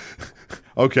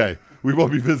 Okay. We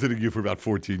won't be visiting you for about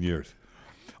 14 years.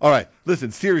 All right.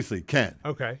 Listen, seriously, Ken.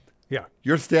 Okay. Yeah.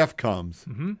 Your staff comes.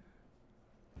 Mm-hmm.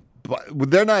 But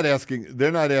they're not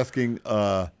asking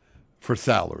for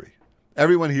salary.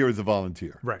 Everyone here is a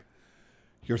volunteer. Right.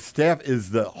 Your staff is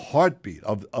the heartbeat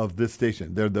of this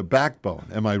station. They're the backbone.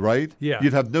 Am I right? Yeah.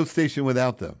 You'd have no station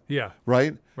without them. Yeah.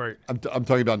 Right? Right. I'm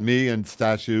talking about me and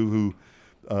Stashu, who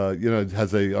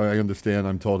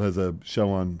I'm told has a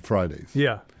show on Fridays.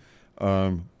 Yeah.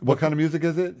 What kind of music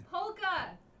is it? Polka.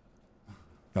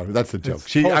 No, that's a joke.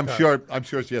 Polka. I'm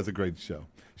sure she has a great show.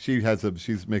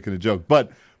 She's making a joke.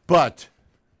 But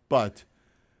But,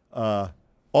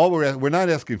 all we're not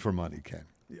asking for money, Ken.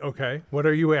 Okay. What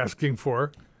are you asking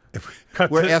for?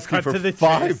 We're asking cut for to the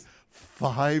chase.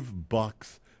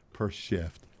 $5 per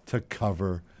shift to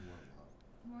cover.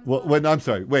 Well, when I'm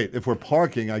sorry. Wait, if we're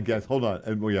parking, I guess. Hold on,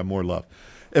 and we have more love.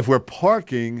 If we're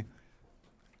parking,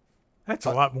 That's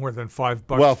a lot more than $5.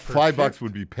 well, per $5 shift.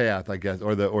 would be Path, I guess,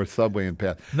 or Subway and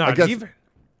Path. I Not guess, even.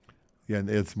 Yeah, and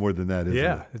it's more than that, isn't it?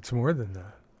 Yeah, it's more than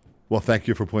that. Well, thank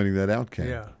you for pointing that out, Ken.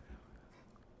 Yeah.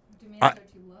 Demands are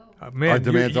too low. Man, Our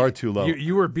demands are too low.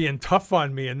 You were being tough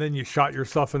on me, and then you shot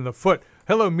yourself in the foot.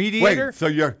 Hello, mediator.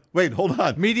 Wait, hold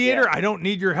on. Mediator, I don't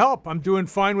need your help. I'm doing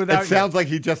fine without It sounds like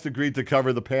he just agreed to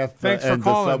cover the Path Thanks for and the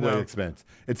calling, Subway though. expense.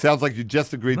 It sounds like you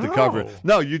just agreed to No. cover it.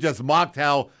 No, you just mocked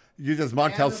how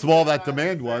small that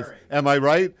demand was. Am I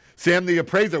right? Sam the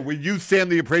Appraiser. We used Sam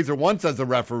the Appraiser once as a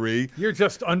referee. you. You're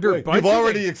just under budgeting. You've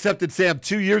already accepted Sam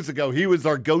 2 years ago. He was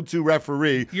our go-to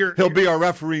referee. He'll be our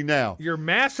referee now. You're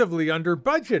massively under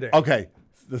budgeting. Okay.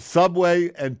 The Subway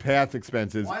and Path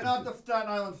expenses. Why not the Staten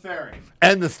Island Ferry?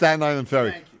 And the Staten Island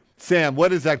Ferry. Thank you. Sam, what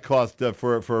does that cost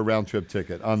for a round trip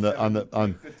ticket on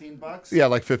 $15? Yeah,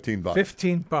 like $15.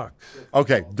 $15.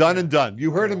 Okay, done and done.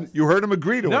 You heard him. You heard him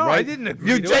agree to it, No, right? I didn't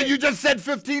agree to it. You just said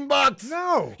 $15.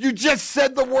 No. You just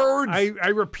said the words. I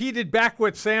repeated back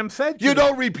what Sam said. to You me.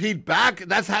 don't repeat back.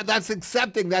 That's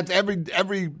accepting. That's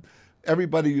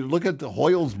everybody. You look at the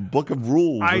Hoyle's Book of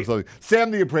Rules or something. Sam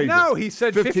the Appraiser. No, he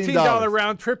said $15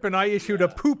 round trip, and I issued a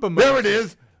poop emoji. There it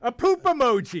is. A poop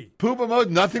emoji. Poop emoji.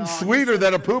 Nothing sweeter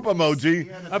than a poop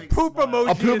emoji. A poop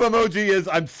emoji. A poop emoji is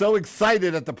I'm so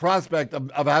excited at the prospect of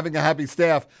having a happy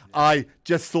staff, I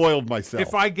just soiled myself.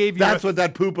 If I gave you That's what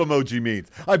that poop emoji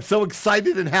means. I'm so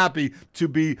excited and happy to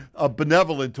be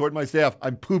benevolent toward my staff,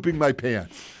 I'm pooping my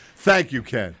pants. Thank you,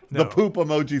 Ken. No. The poop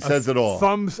emoji says it all.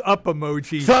 Thumbs up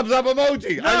emoji. Thumbs up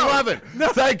emoji. I No. love it. No.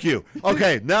 Thank you.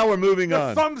 Okay, now we're moving The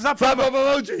on. thumbs up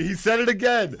emoji. He said it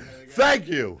again. Thank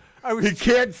you. He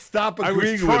can't stop I was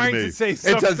agreeing trying with me. to say It's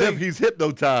as if something. he's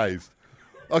hypnotized.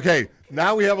 Okay,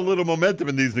 now we have a little momentum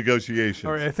in these negotiations.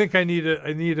 All right, I think I need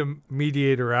a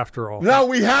mediator after all. No,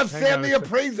 we have Hang Sam on the a sec.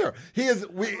 Appraiser.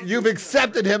 You've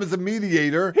accepted him as a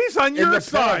mediator. He's on in your the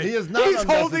side. He is not He's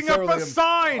holding up a unnecessarily-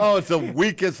 sign. Oh, it's the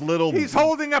weakest little. He's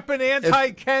holding up an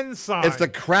anti-Ken sign. It's the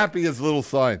crappiest little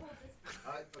sign.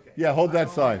 Yeah, hold that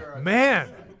sign. Man.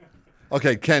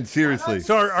 Okay, Ken, seriously.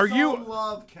 So are you?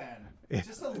 Love Ken.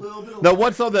 Just a little bit of Now,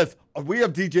 what's all this? We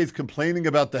have DJs complaining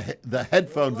about the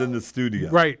headphones in the studio.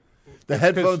 Right. The It's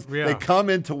 'cause- headphones. yeah. They come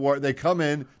into work. They come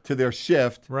in to their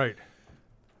shift. Right.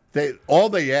 All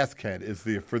they ask, Ken, is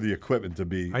for the equipment to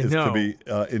be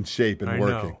in shape and I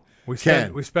working. know. We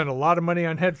Ken, spend a lot of money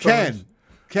on headphones.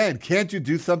 Ken, can't you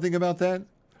do something about that?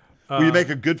 Will you make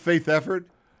a good faith effort?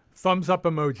 Thumbs up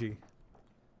emoji.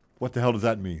 What the hell does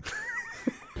that mean?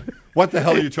 What the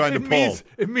hell are you trying to pull?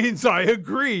 It means I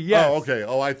agree. Yes. Oh, okay.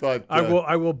 Oh, I thought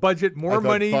I will budget more thought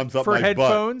money thumbs up for my butt.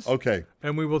 headphones. Okay.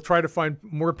 And we will try to find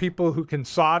more people who can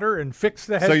solder and fix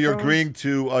the So headphones. you're agreeing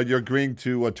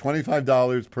to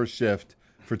 $25 per shift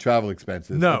for travel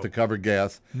expenses. No. To cover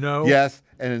gas. No. Yes,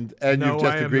 and No, you've just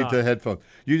I am agreed to not. headphones.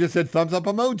 You just said thumbs up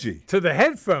emoji. To the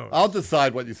headphones. I'll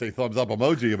decide what you say thumbs up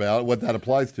emoji about, what that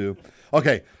applies to.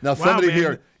 Okay, now Wow, somebody man,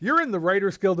 here. You're in the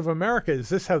Writers Guild of America. Is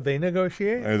this how they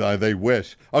negotiate? They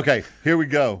wish. Okay, here we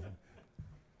go.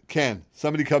 Ken,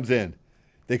 somebody comes in.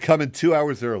 They come in 2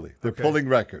 hours early. They're Okay. pulling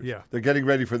records. Yeah. They're getting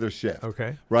ready for their shift.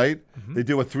 Okay. Right? They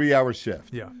do a 3-hour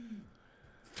shift. Yeah.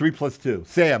 3 plus 2.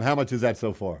 Sam, how much is that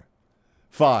so far?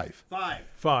 5.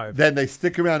 5. Then they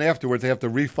stick around afterwards. They have to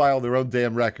refile their own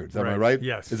damn records. Am I Right. right?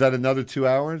 Yes. Is that another 2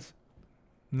 hours?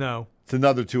 No. It's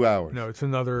another 2 hours. No, it's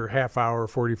another half hour,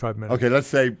 45 minutes. Okay,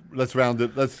 let's round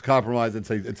it. Let's compromise and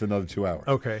say it's another 2 hours.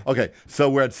 Okay. Okay, so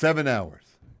we're at 7 hours.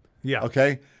 Yeah.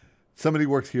 Okay? Somebody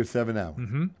works here 7 hours.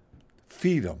 Mm-hmm.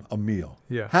 Feed them a meal.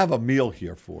 Yeah. Have a meal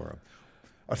here for them.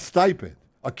 A stipend,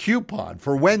 a coupon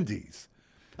for Wendy's,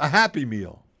 a Happy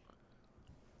Meal.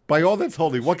 By all that's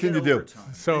holy, what can you do?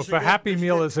 So if a Happy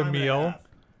Meal is a meal,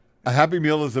 A Happy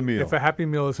Meal is a meal. if a Happy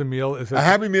Meal is a meal, is A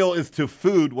Happy Meal is to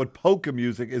food what polka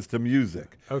music is to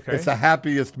music. Okay. It's the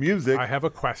happiest music. I have a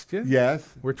question. Yes.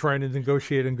 We're trying to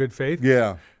negotiate in good faith.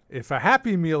 Yeah. If a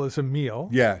Happy Meal is a meal,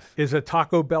 Yes. is a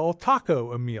Taco Bell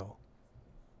taco a meal?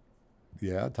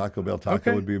 Yeah, Taco Bell taco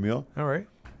Okay. would be a meal. All right.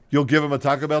 You'll give them a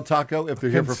Taco Bell taco if they're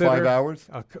here for 5 hours?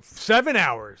 7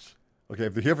 hours. Okay,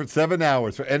 if they're here for 7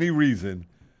 hours for any reason,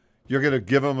 you're going to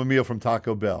give them a meal from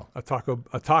Taco Bell. A taco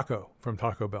from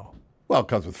Taco Bell. Well, it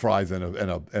comes with fries and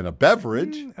a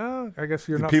beverage. I guess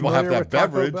you're not People have familiar to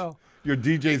have with Taco beverage. Bell. Your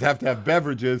DJs have to have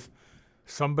beverages.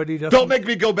 Somebody doesn't. Don't make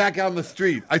me go back out on the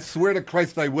street. I swear to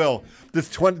Christ I will. These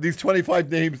 25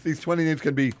 names, these 20 names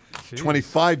can be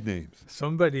 25 names.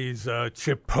 Somebody's a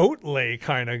Chipotle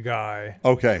kind of guy.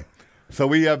 Okay. So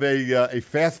we have a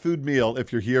fast food meal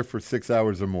if you're here for 6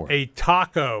 hours or more. A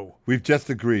taco. We've just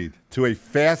agreed to a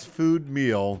fast food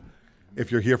meal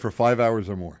if you're here for 5 hours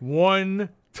or more. One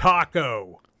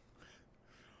taco.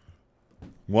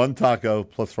 One taco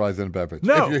plus fries and a beverage.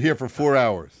 No. If you're here for 4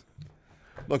 hours.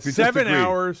 Look, we 7 just agreed.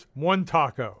 hours, one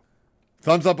taco.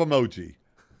 Thumbs up emoji.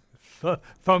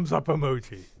 Thumbs up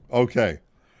emoji. Okay.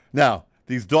 Now,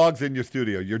 these dogs in your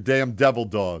studio, your damn devil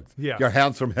dogs. Yeah. Your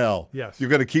hounds from hell. Yes. You're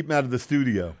going to keep them out of the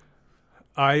studio.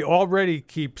 I already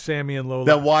keep Sammy and Lola.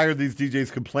 Then why are these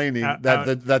DJs complaining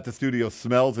that the studio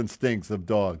smells and stinks of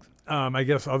dogs? I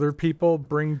guess other people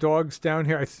bring dogs down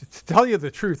here. To tell you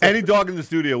the truth. Any dog in the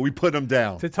studio, we put them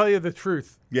down. To tell you the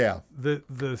truth. Yeah.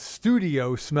 The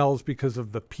studio smells because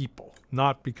of the people,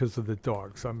 not because of the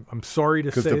dogs. I'm sorry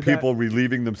to say that. Because the people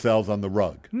relieving themselves on the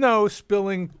rug. No,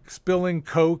 spilling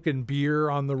Coke and beer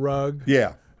on the rug.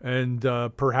 Yeah. And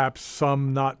perhaps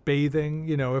some not bathing.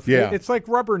 You know, it's like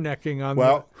rubbernecking on.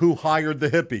 Well, who hired the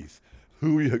hippies?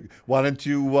 Why don't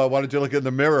you look in the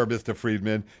mirror, Mr.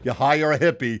 Friedman? You hire a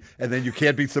hippie, and then you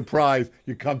can't be surprised.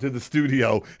 You come to the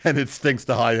studio, and it stinks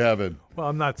to high heaven. Well,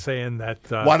 I'm not saying that.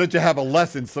 Why don't you have a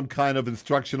lesson, some kind of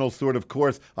instructional sort of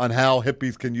course on how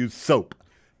hippies can use soap?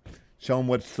 Show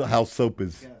them how soap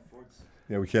is.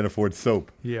 Yeah, we can't afford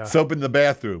soap. Yeah. Soap in the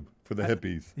bathroom for the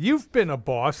hippies. You've been a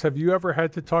boss. Have you ever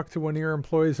had to talk to one of your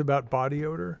employees about body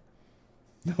odor?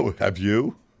 No, have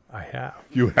you? I have.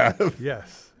 You have?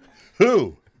 Yes.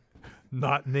 Who?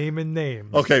 Not naming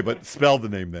names. Okay, but spell the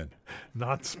name then.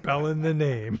 Not spelling the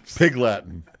names. Pig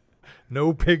Latin.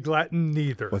 No Pig Latin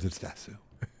neither. Was it Stasu?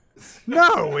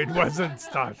 No, it wasn't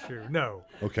Stashu. No.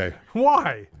 Okay.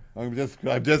 Why? I'm just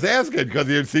asking because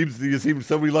you seem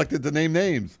so reluctant to name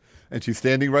names, and she's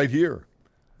standing right here.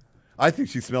 I think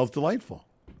she smells delightful.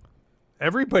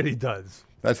 Everybody does.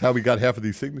 That's how we got half of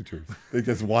these signatures. They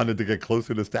just wanted to get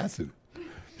closer to Stasu.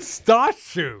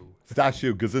 Stashu.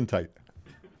 Stashu, Gesundheit.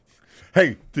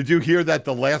 Hey, did you hear that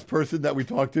the last person that we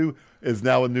talked to is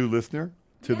now a new listener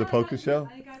to the Polka Show?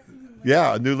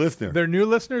 Yeah, a new listener. They're new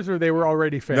listeners, or they were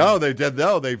already fans? No, they did.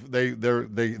 No, they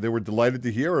were delighted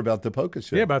to hear about the Polka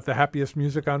Show. Yeah, about the happiest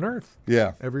music on earth.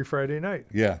 Yeah, every Friday night.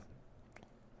 Yeah,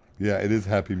 yeah, it is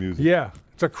happy music. Yeah,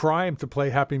 it's a crime to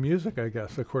play happy music, I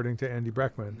guess, according to Andy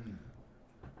Breckman.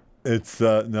 It's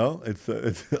no, it's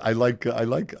I like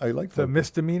it's a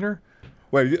misdemeanor.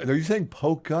 Wait, are you saying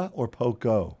polka or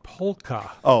poko?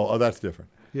 Polka. Oh, that's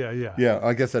different. Yeah. Yeah,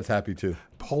 I guess that's happy too.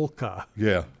 Polka.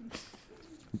 Yeah.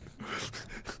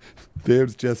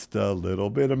 There's just a little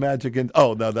bit of magic in.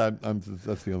 Oh no,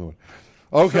 that's the other one.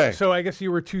 Okay. So I guess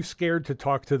you were too scared to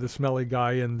talk to the smelly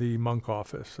guy in the Monk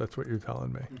office. That's what you're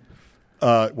telling me.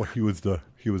 Well, he was the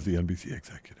NBC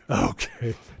executive.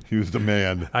 Okay. He was the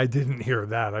man. I didn't hear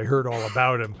that. I heard all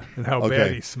about him and how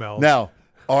bad he smelled. Now,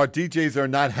 our DJs are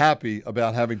not happy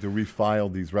about having to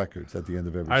refile these records at the end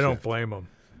of every shift. I don't blame them.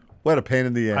 What a pain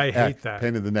in the I hate that.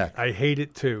 Pain in the neck. I hate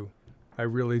it too. I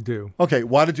really do. Okay,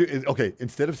 why did you? Okay,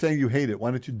 instead of saying you hate it,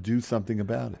 why don't you do something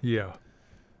about it? Yeah.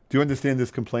 Do you understand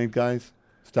this complaint, guys?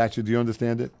 Statue, do you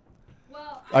understand it?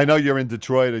 Well, I know you're in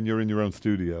Detroit and you're in your own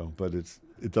studio, but it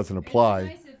doesn't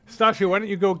apply. Stashu, why don't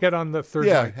you go get on the third?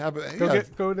 Yeah,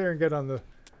 mic? Go there and get on the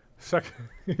second.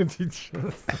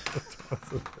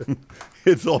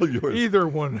 It's all yours.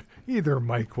 Either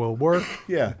mic will work.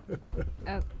 Yeah.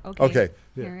 Oh, okay. Okay.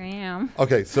 Here I am.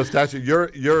 Okay, so Statue,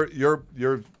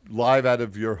 you're live out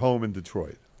of your home in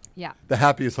Detroit. Yeah. The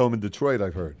happiest home in Detroit,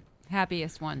 I've heard.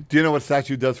 Happiest one. Do you know what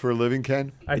Statue does for a living,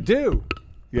 Ken? I do.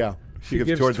 Yeah. She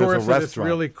gives tours tours as a of this restaurant.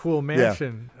 really cool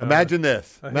mansion. Yeah. Imagine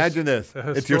this.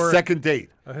 It's your second date.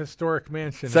 A historic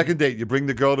mansion. Second date. You bring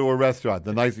the girl to a restaurant.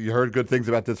 You heard good things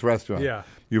about this restaurant. Yeah.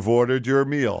 You've ordered your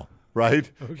meal, right?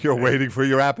 Okay. You're waiting for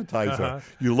your appetizer. Uh-huh.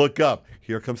 You look up.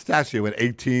 Here comes Statue and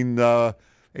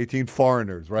 18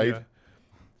 foreigners, right?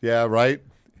 Yeah, right?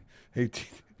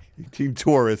 18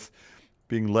 tourists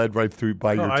being led right through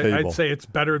by your table. I'd say it's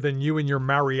better than you and your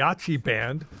mariachi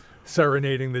band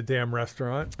serenading the damn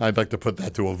restaurant. I'd like to put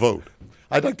that to a vote.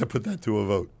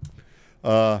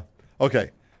 Okay.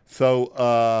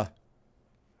 So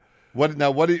what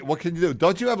can you do?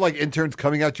 Don't you have like interns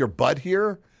coming out your butt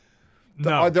here?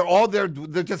 No. They're all there.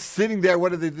 They're just sitting there.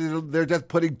 What are they do? They're just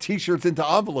putting T-shirts into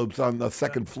envelopes on the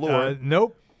second floor.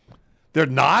 Nope. They're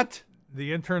not?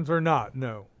 The interns are not,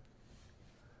 no.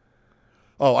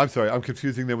 Oh, I'm sorry. I'm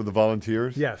confusing them with the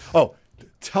volunteers? Yes. Oh,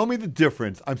 tell me the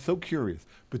difference. I'm so curious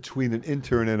between an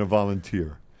intern and a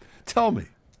volunteer. Tell me.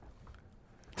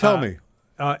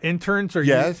 Interns are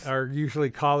Yes. are usually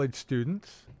college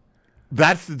students.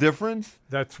 That's the difference.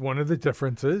 That's one of the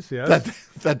differences. Yes.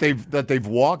 That they've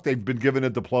walked. They've been given a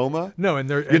diploma. No, and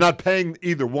You're not paying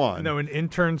either one. No, and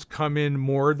interns come in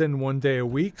more than 1 day a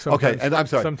week. Sometimes, and I'm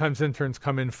sorry. Sometimes interns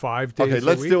come in 5 days. Okay, a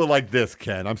let's week. do it like this,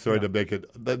 Ken. I'm sorry to make it.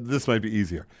 This might be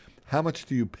easier. How much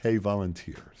do you pay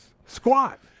volunteers?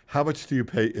 Squat. How much do you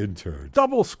pay interns?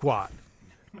 Double squat.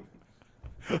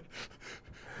 So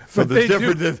But the they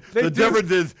difference do- is they the do-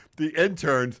 difference is the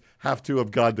interns have to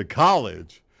have gone to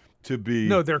college to be.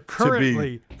 No, they're to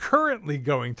be- currently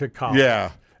going to college.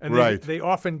 Yeah, and right. They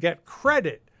often get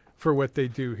credit for what they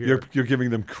do here. You're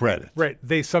giving them credit. Right.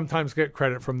 They sometimes get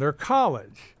credit from their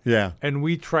college. Yeah. And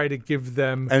we try to give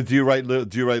them And do you write little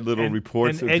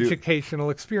reports? an or do you-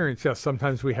 educational experience. Yes.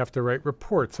 Sometimes we have to write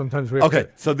reports. Sometimes we have Okay, to,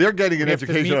 so they're getting an we have to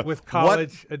educational. meet with what-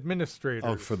 college administrators.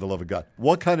 Oh, for the love of God!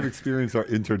 What kind of experience are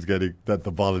interns getting that the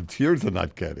volunteers are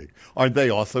not getting? Aren't they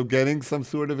also getting some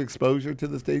sort of exposure to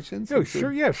the stations? No,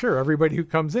 sure, yeah, sure. Everybody who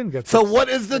comes in gets. So what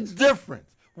is the difference?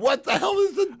 What the hell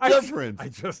is the difference? I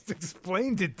just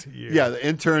explained it to you. Yeah, the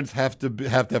interns have to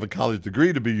have a college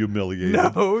degree to be humiliated.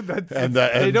 No, they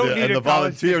don't need and a the college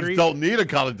volunteers degree. don't need a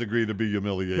college degree to be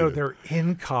humiliated. No, they're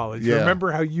in college. Yeah.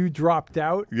 Remember how you dropped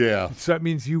out? Yeah. So that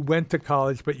means you went to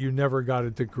college, but you never got a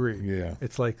degree. Yeah.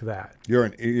 It's like that. You're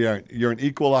an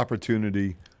equal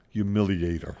opportunity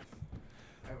humiliator.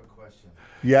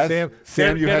 Yes,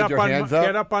 Sam, you get had up your on, hands mi- up.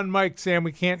 Get up on mic, Sam.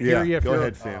 We can't Yeah, hear you. If go you're,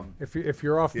 ahead, Sam. If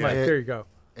you're off Yeah. mic, there you go.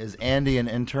 Is Andy an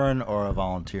intern or a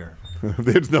volunteer?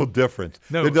 There's no difference.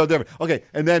 No. There's no difference. Okay,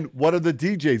 and then what are the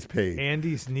DJs paid?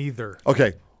 Andy's neither.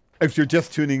 Okay, if you're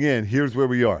just tuning in, here's where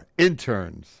we are.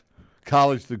 Interns,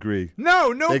 college degree.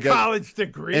 No They get college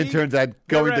degree. Interns at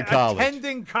going They're to college.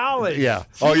 attending college. Yeah.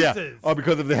 Oh, yeah. Jesus. Oh,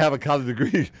 because if they have a college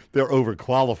degree, they're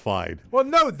overqualified. Well,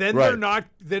 no, then Right. they're not.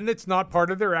 Then it's not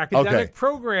part of their academic Okay.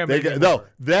 program They anymore. no.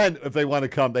 Then, if they want to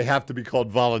come, they have to be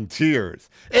called volunteers.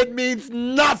 It means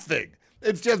nothing.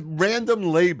 It's just random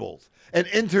labels. An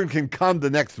intern can come the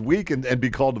next week and be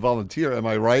called a volunteer. Am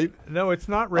I right? No, it's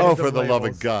not random. Oh, for the love of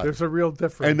labels. God. There's a real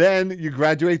difference. And then you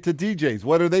graduate to DJs.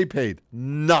 What are they paid?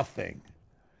 Nothing.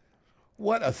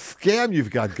 What a scam you've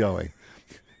got going.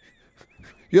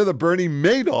 You're the Bernie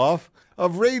Madoff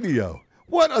of radio.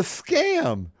 What a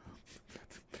scam.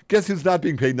 Guess who's not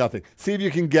being paid nothing? See if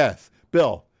you can guess.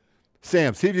 Bill,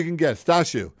 Sam, see if you can guess.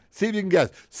 Stashu, see if you can guess.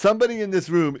 Somebody in this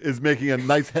room is making a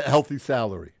nice, healthy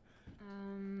salary.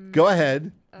 Go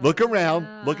ahead. Look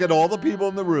around. Look at all the people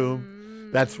in the room.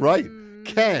 That's right.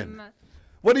 Ken,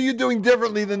 what are you doing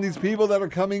differently than these people that are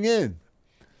coming in?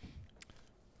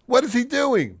 What is he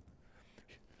doing?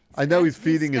 I know he's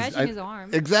feeding scratching his arm.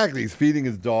 Exactly. He's feeding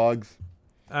his dogs.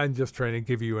 I'm just trying to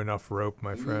give you enough rope,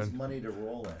 my friend. Money to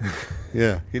roll in.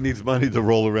 Yeah, he needs money to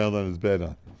roll around on his bed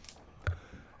on.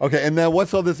 Okay, and now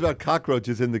what's all this about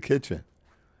cockroaches in the kitchen?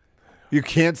 You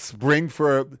can't spring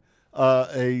for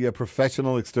a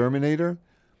professional exterminator?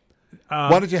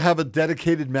 Why don't you have a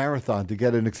dedicated marathon to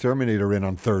get an exterminator in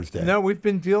on Thursday? No, we've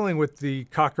been dealing with the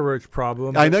cockroach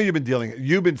problem. I know you've been dealing.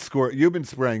 You've been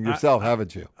spraying yourself,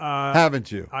 haven't you?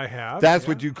 Haven't you? I have. That's yeah.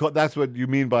 what you call. That's what you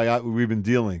mean by we've been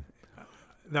dealing.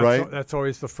 right? That's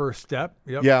always the first step.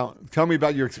 Yep. Yeah. Tell me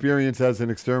about your experience as an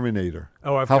exterminator.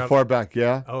 Oh, How far back?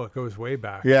 Yeah. Oh, it goes way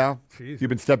back. Yeah. Jeez. You've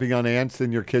been stepping on ants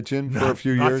in your kitchen for a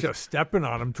few Not years. just stepping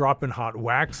on them, dropping hot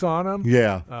wax on them.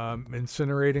 Yeah.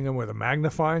 Incinerating them with a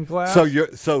magnifying glass.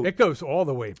 So it goes all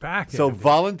the way back. So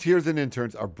volunteers and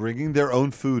interns are bringing their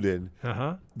own food in.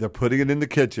 Uh-huh. They're putting it in the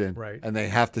kitchen. Right. And they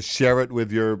have to share it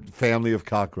with your family of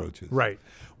cockroaches. Right.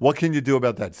 What can you do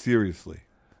about that? Seriously.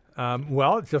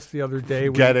 Well, just the other day,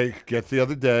 Get the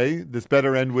other day. This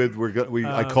better end with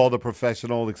I called a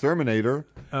professional exterminator.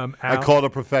 I called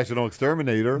a professional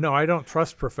exterminator. No, I don't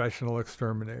trust professional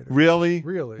exterminators. Really?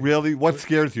 Really? Really? What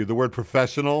scares you? The word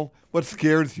professional? What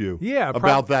scares you? Yeah.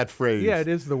 About that phrase? Yeah, it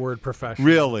is the word professional.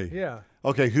 Really? Yeah.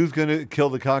 Okay, who's going to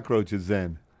kill the cockroaches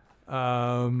then?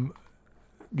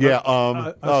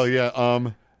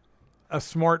 A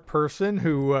smart person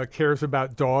who cares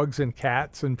about dogs and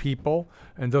cats and people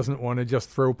and doesn't want to just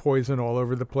throw poison all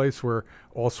over the place where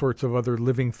all sorts of other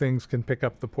living things can pick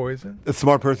up the poison. A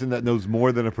smart person that knows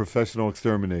more than a professional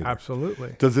exterminator.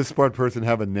 Absolutely. Does this smart person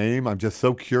have a name? I'm just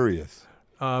so curious.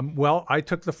 Well, I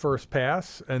took the first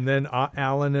pass, and then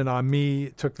Alan and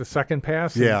Ami took the second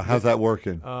pass. Yeah, how's that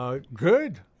working?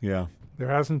 Good. Yeah. There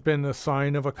hasn't been a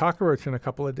sign of a cockroach in a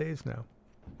couple of days now.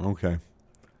 Okay.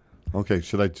 Okay,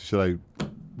 should I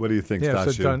what do you think, Yeah,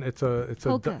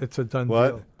 Stashu? it's a done What?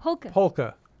 deal.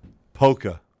 Polka.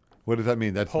 Polka. What does that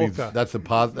mean? That means Polka.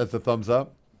 that's a thumbs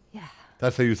up? Yeah.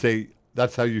 That's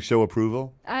how you show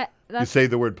approval? You say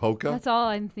the word polka? That's all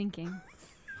I'm thinking.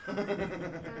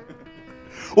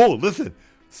 Oh, listen.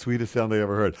 Sweetest sound I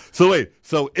ever heard. So wait.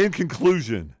 So in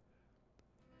conclusion,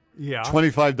 Yeah.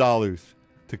 $25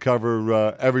 to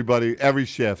cover everybody, every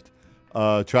shift,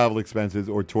 travel expenses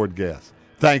or toward gas.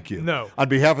 Thank you. No. On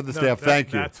behalf of the No, staff,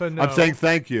 thank you. that's a no. I'm saying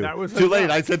thank you. That was a too late.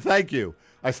 no. I said thank you.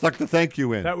 I stuck the thank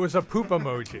you in. That was a poop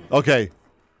emoji. Okay.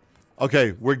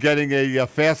 Okay. We're getting a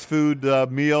fast food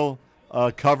meal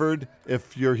covered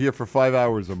if you're here for 5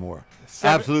 hours or more.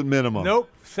 Absolute minimum. Nope.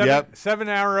 Yep. 7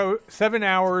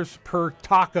 hours per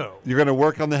taco. You're going to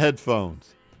work on the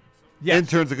headphones. Yes.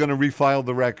 Interns are going to refile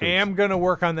the records. Am going to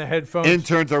work on the headphones.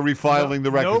 Interns are refiling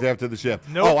the records Nope. after the shift.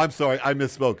 Nope. Oh, I'm sorry. I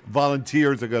misspoke.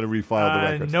 Volunteers are going to refile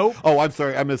the records. Nope. Oh, I'm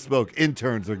sorry. I misspoke.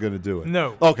 Interns are going to do it.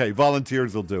 No. Okay.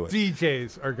 Volunteers will do it.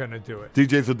 DJs are going to do it.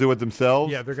 DJs will do it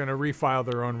themselves? Yeah, they're going to refile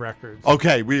their own records.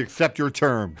 Okay. We accept your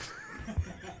terms.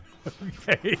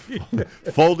 Okay.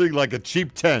 Folding like a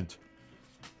cheap tent.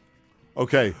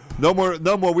 Okay. No more.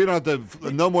 We don't have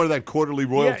to. No more of that quarterly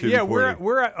royalty. Yeah, reporting.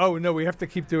 we're at. Oh no, we have to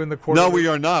keep doing the quarter. No, we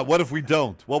are not. What if we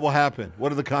don't? What will happen? What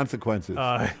are the consequences?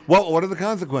 What are the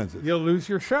consequences? You'll lose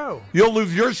your show. You'll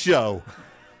lose your show.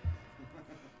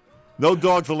 No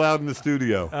dogs allowed in the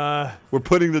studio. We're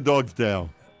putting the dogs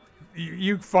down.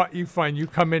 You fine. You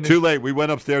come in. Too late. We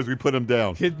went upstairs. We put them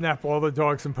down. Kidnap all the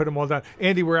dogs and put them all down.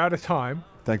 Andy, we're out of time.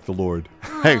 Thank the Lord.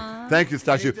 Hey, thank you,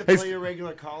 Stasio. Hey, play your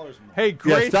regular callers more. Hey,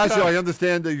 great. yeah, Stasio, I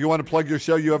understand that you want to plug your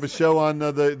show. You have a show on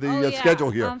the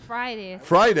schedule here. On Fridays.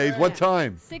 Fridays, what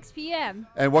time? 6 p.m.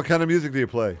 And what kind of music do you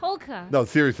play? Polka. No,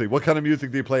 seriously, what kind of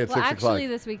music do you play at Well, 6 o'clock? actually,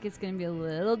 this week it's going to be a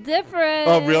little different.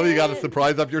 Oh, really? You got a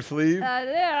surprise up your sleeve? I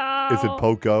know. Is it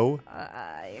Poco?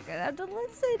 You're going to have to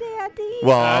listen, Andy.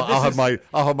 Well, this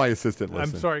I'll have my assistant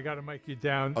listen. I'm sorry, got to mic you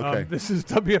down. Okay. This is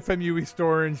WFMU East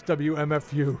Orange,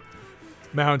 WMFU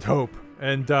Mount Hope.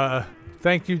 And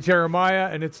thank you, Jeremiah.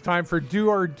 And it's time for Do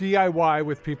Our DIY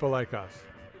with people like us.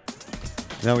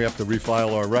 Now we have to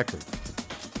refile our records.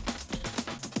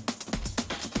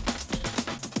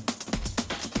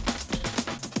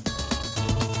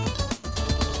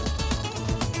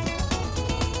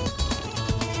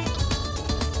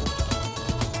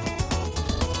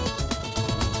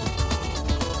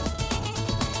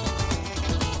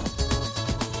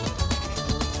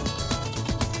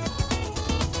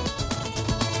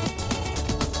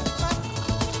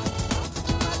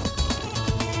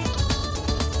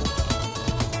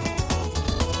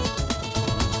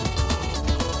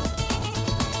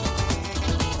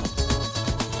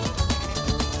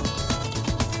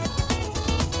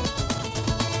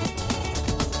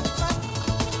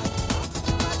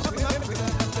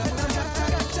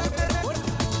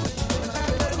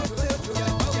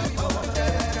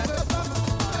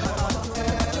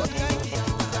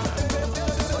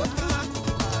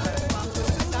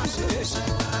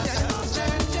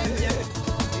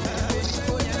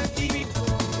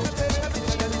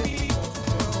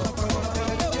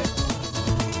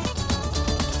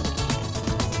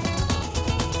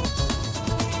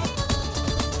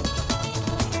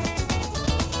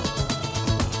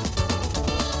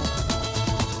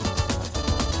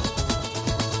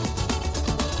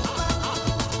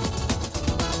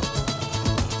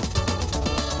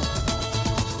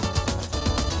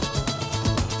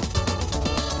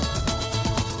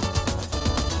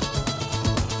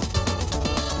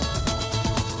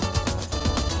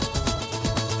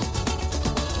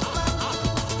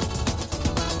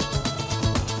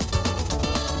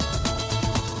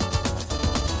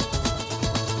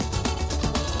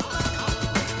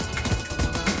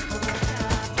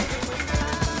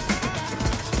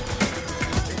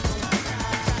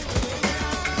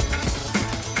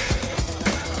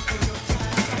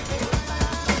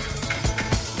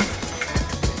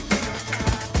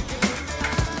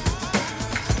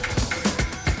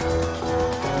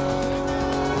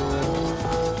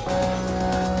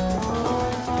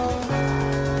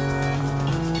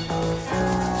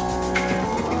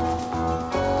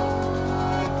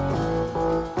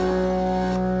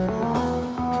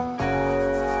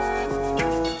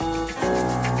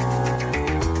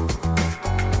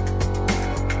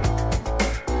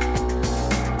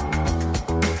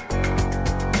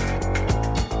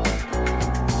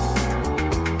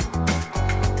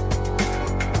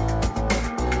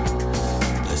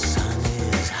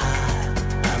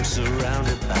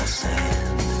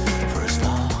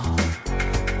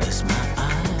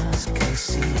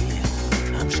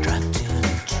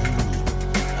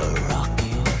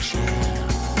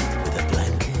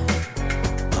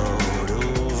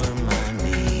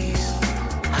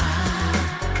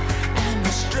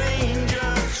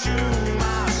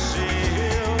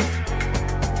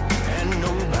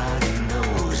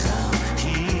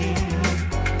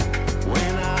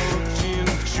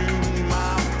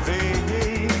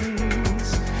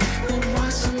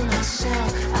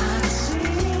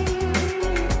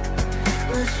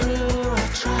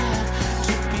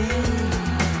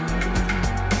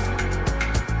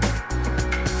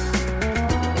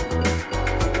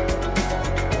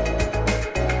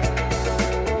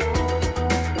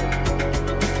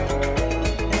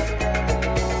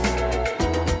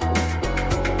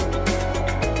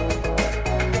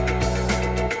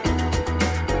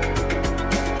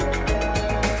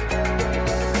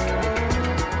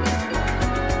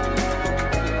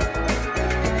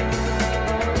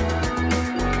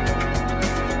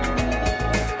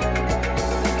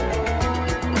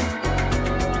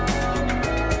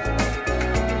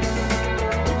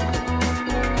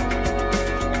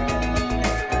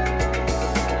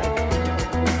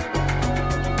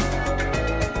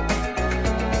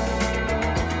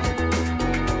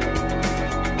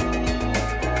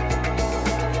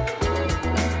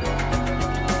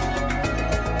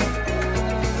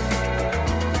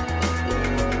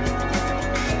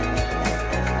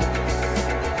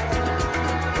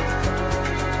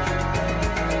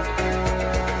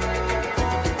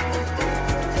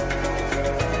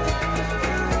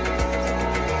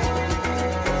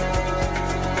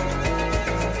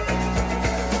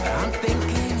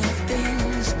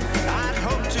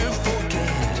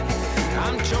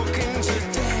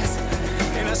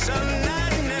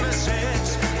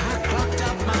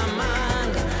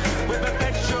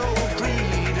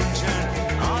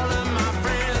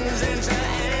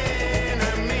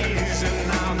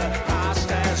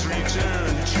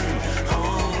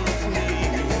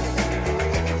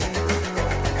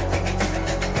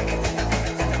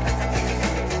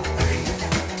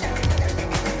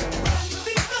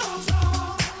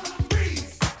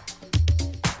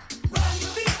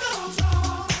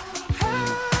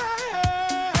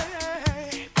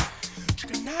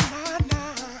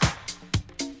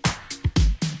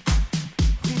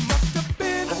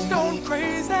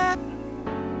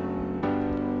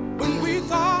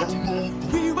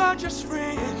 are just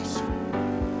friends.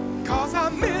 'Cause I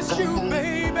miss you,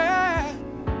 baby.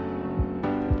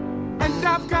 And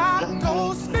I've got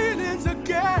those feelings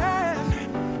again.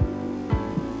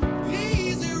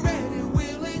 Easy, ready,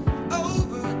 willing,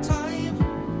 overtime.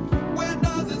 Where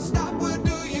does it stop? Where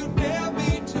do you dare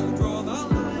me to draw the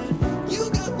line? You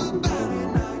got my body,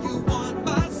 now you want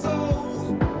my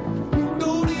soul.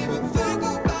 Don't even think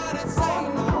about it, say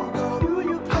no, go.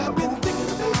 I've been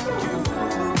thinking about you.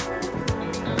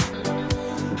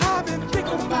 I've been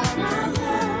thinking about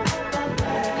you.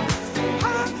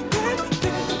 I've been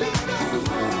thinking about you.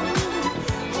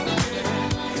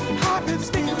 I've been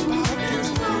thinking about you.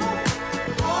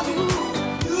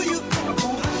 Do you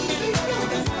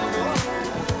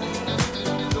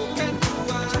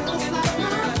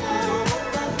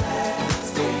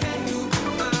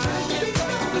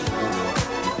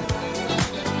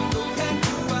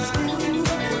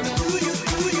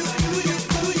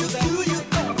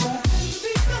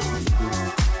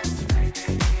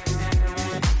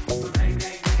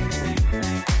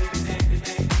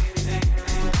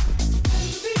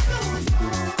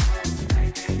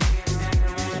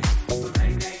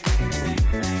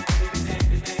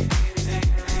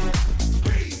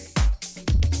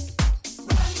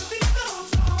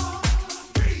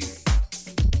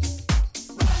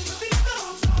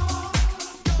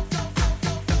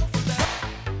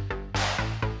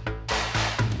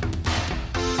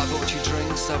I bought you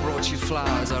drinks, I brought you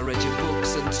flowers, I read your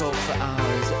books and talked for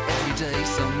hours. Every day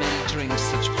so many drinks,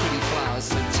 such pretty flowers.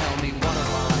 So tell me, what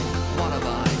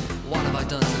have I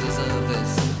done to deserve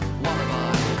this? What have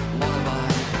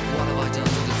I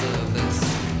done to deserve this?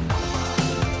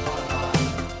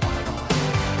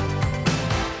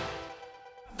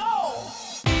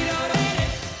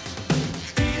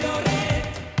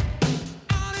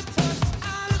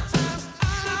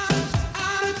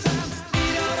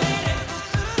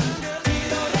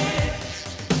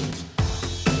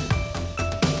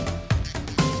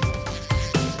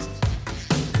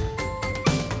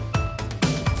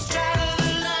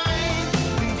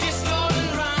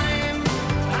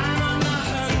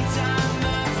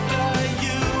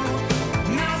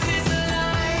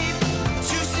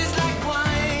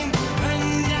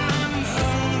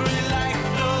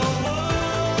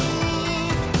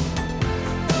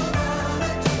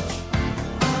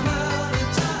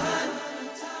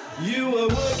 You were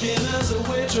working as a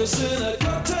waitress in a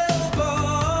cocktail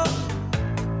bar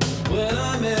when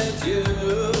I met you.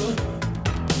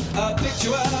 I picked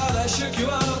you out, I shook you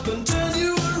up and turned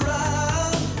you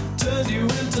around, turned you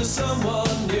into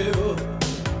someone new.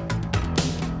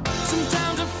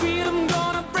 Sometimes I feel I'm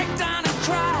gonna break down and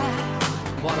cry.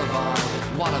 What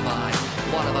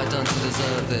have I done to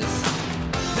deserve this?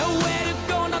 Nowhere to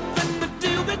go, nothing to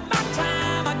do with my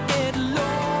time. I get lonely.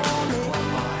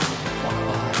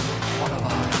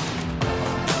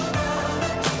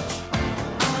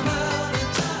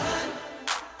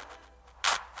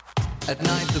 At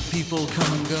night the people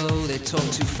come and go, they talk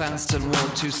too fast and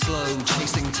walk too slow.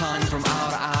 Chasing time from hour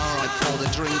to hour, I pour the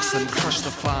drinks and crush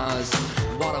the flowers.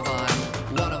 What have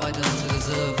I done to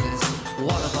deserve this?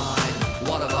 What have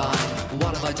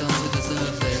I done to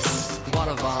deserve this? What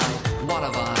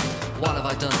have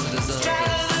I done to deserve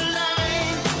this?